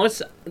once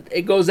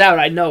it goes out,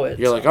 I know it.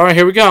 You're like, all right,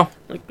 here we go.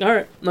 Like, all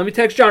right, let me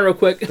text John real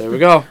quick. There we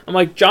go. I'm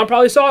like, John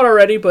probably saw it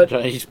already, but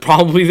he's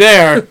probably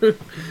there.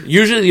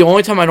 Usually, the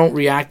only time I don't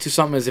react to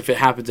something is if it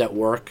happens at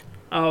work.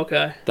 Oh,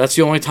 okay. That's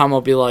the only time I'll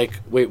be like,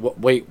 wait,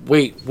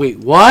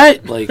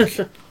 what? Like,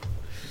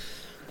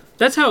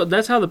 that's how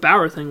the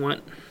Bauer thing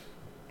went.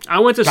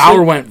 I went to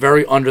Bauer went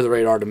very under the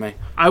radar to me.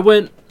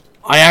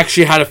 I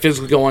actually had to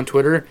physically go on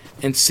Twitter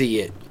and see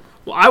it.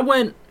 Well, I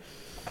went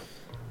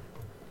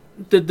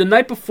the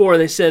night before.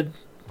 They said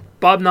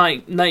Bob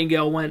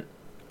Nightingale went.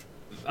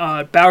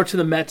 Bauer to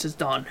the Mets is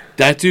done.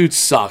 That dude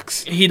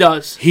sucks. He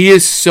does. He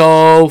is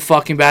so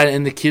fucking bad.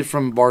 And the kid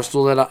from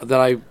Barstool that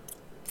I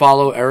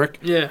follow, Eric,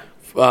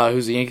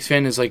 who's a Yankees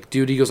fan, is like,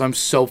 dude. He goes, I'm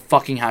so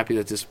fucking happy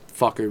that this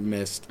fucker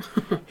missed.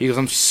 He goes,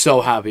 I'm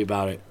so happy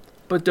about it.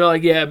 But they're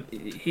like, yeah,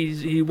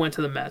 he went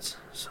to the Mets.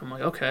 So I'm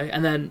like, okay.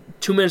 And then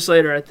 2 minutes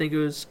later, I think it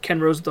was Ken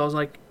Rosenthal was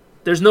like,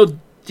 there's no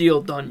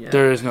deal done yet.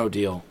 There is no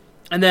deal.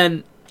 And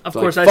then, of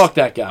course, fuck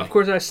that guy. Of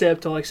course, I stayed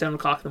up till like 7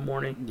 o'clock in the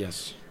morning.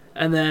 Yes.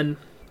 And then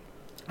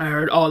I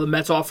heard, the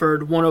Mets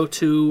offered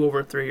 102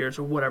 over 3 years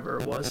or whatever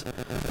it was.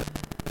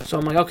 So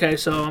I'm like, okay,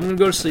 so I'm going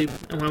to go to sleep.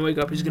 And when I wake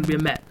up, he's going to be a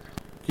Met.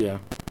 Yeah.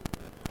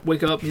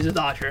 Wake up, he's a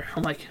Dodger.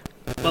 I'm like,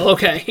 well,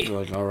 okay.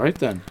 You're like, all right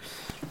then.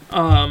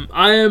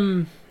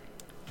 I'm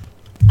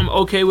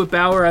okay with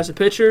Bauer as a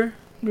pitcher.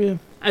 Yeah.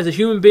 As a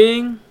human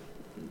being,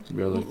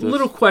 like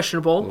little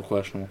questionable. A little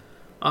questionable.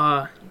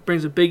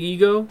 Brings a big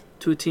ego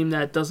to a team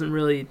that doesn't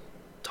really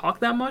talk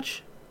that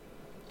much.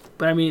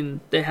 But, I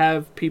mean, they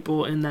have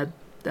people in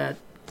that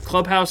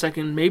clubhouse that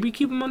can maybe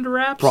keep him under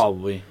wraps.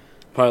 Probably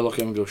look at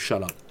him and go,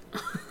 shut up.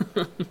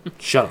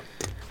 Shut up.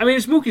 I mean,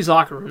 it's Mookie's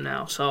locker room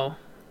now, so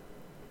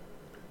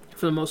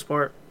for the most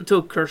part,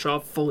 until Kershaw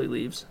fully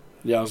leaves.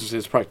 Yeah, I was gonna say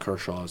it's probably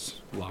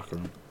Kershaw's locker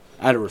room.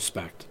 Out of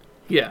respect.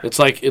 Yeah. It's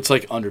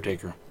like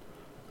Undertaker.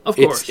 Of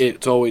course.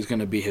 It's always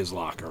gonna be his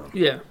locker room.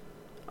 Yeah.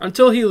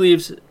 Until he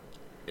leaves,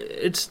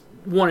 it's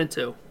 1 and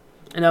 2.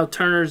 And now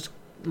Turner's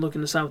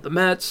looking to sign with the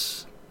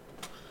Mets.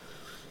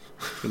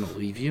 Gonna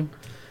leave you?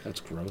 That's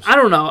gross. I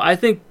don't know. I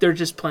think they're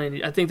just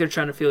playing. I think they're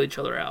trying to feel each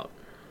other out.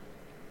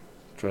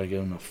 Try to get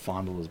him to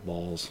fondle his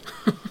balls.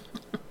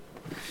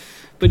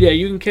 But yeah,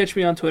 you can catch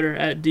me on Twitter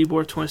at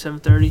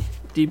dbor2730,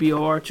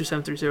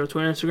 DBOR2730,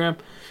 Twitter, Instagram.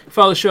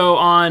 Follow the show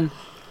on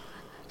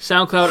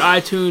SoundCloud,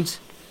 iTunes,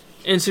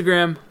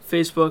 Instagram,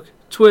 Facebook,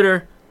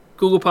 Twitter,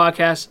 Google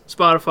Podcasts,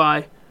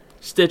 Spotify,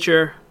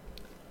 Stitcher,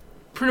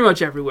 pretty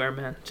much everywhere,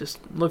 man. Just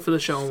look for the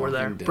show and we're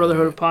there.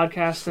 Brotherhood of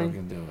Podcasting.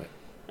 Fucking do it.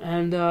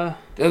 And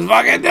just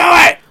fucking do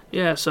it.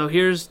 Yeah, so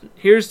here's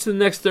to the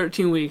next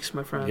 13 weeks,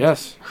 my friend.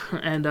 Yes.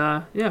 And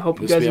yeah,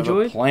 hope you guys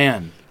enjoyed. A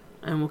plan.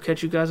 And we'll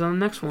catch you guys on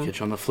the next one.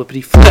 Catch you on the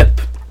flippity flip.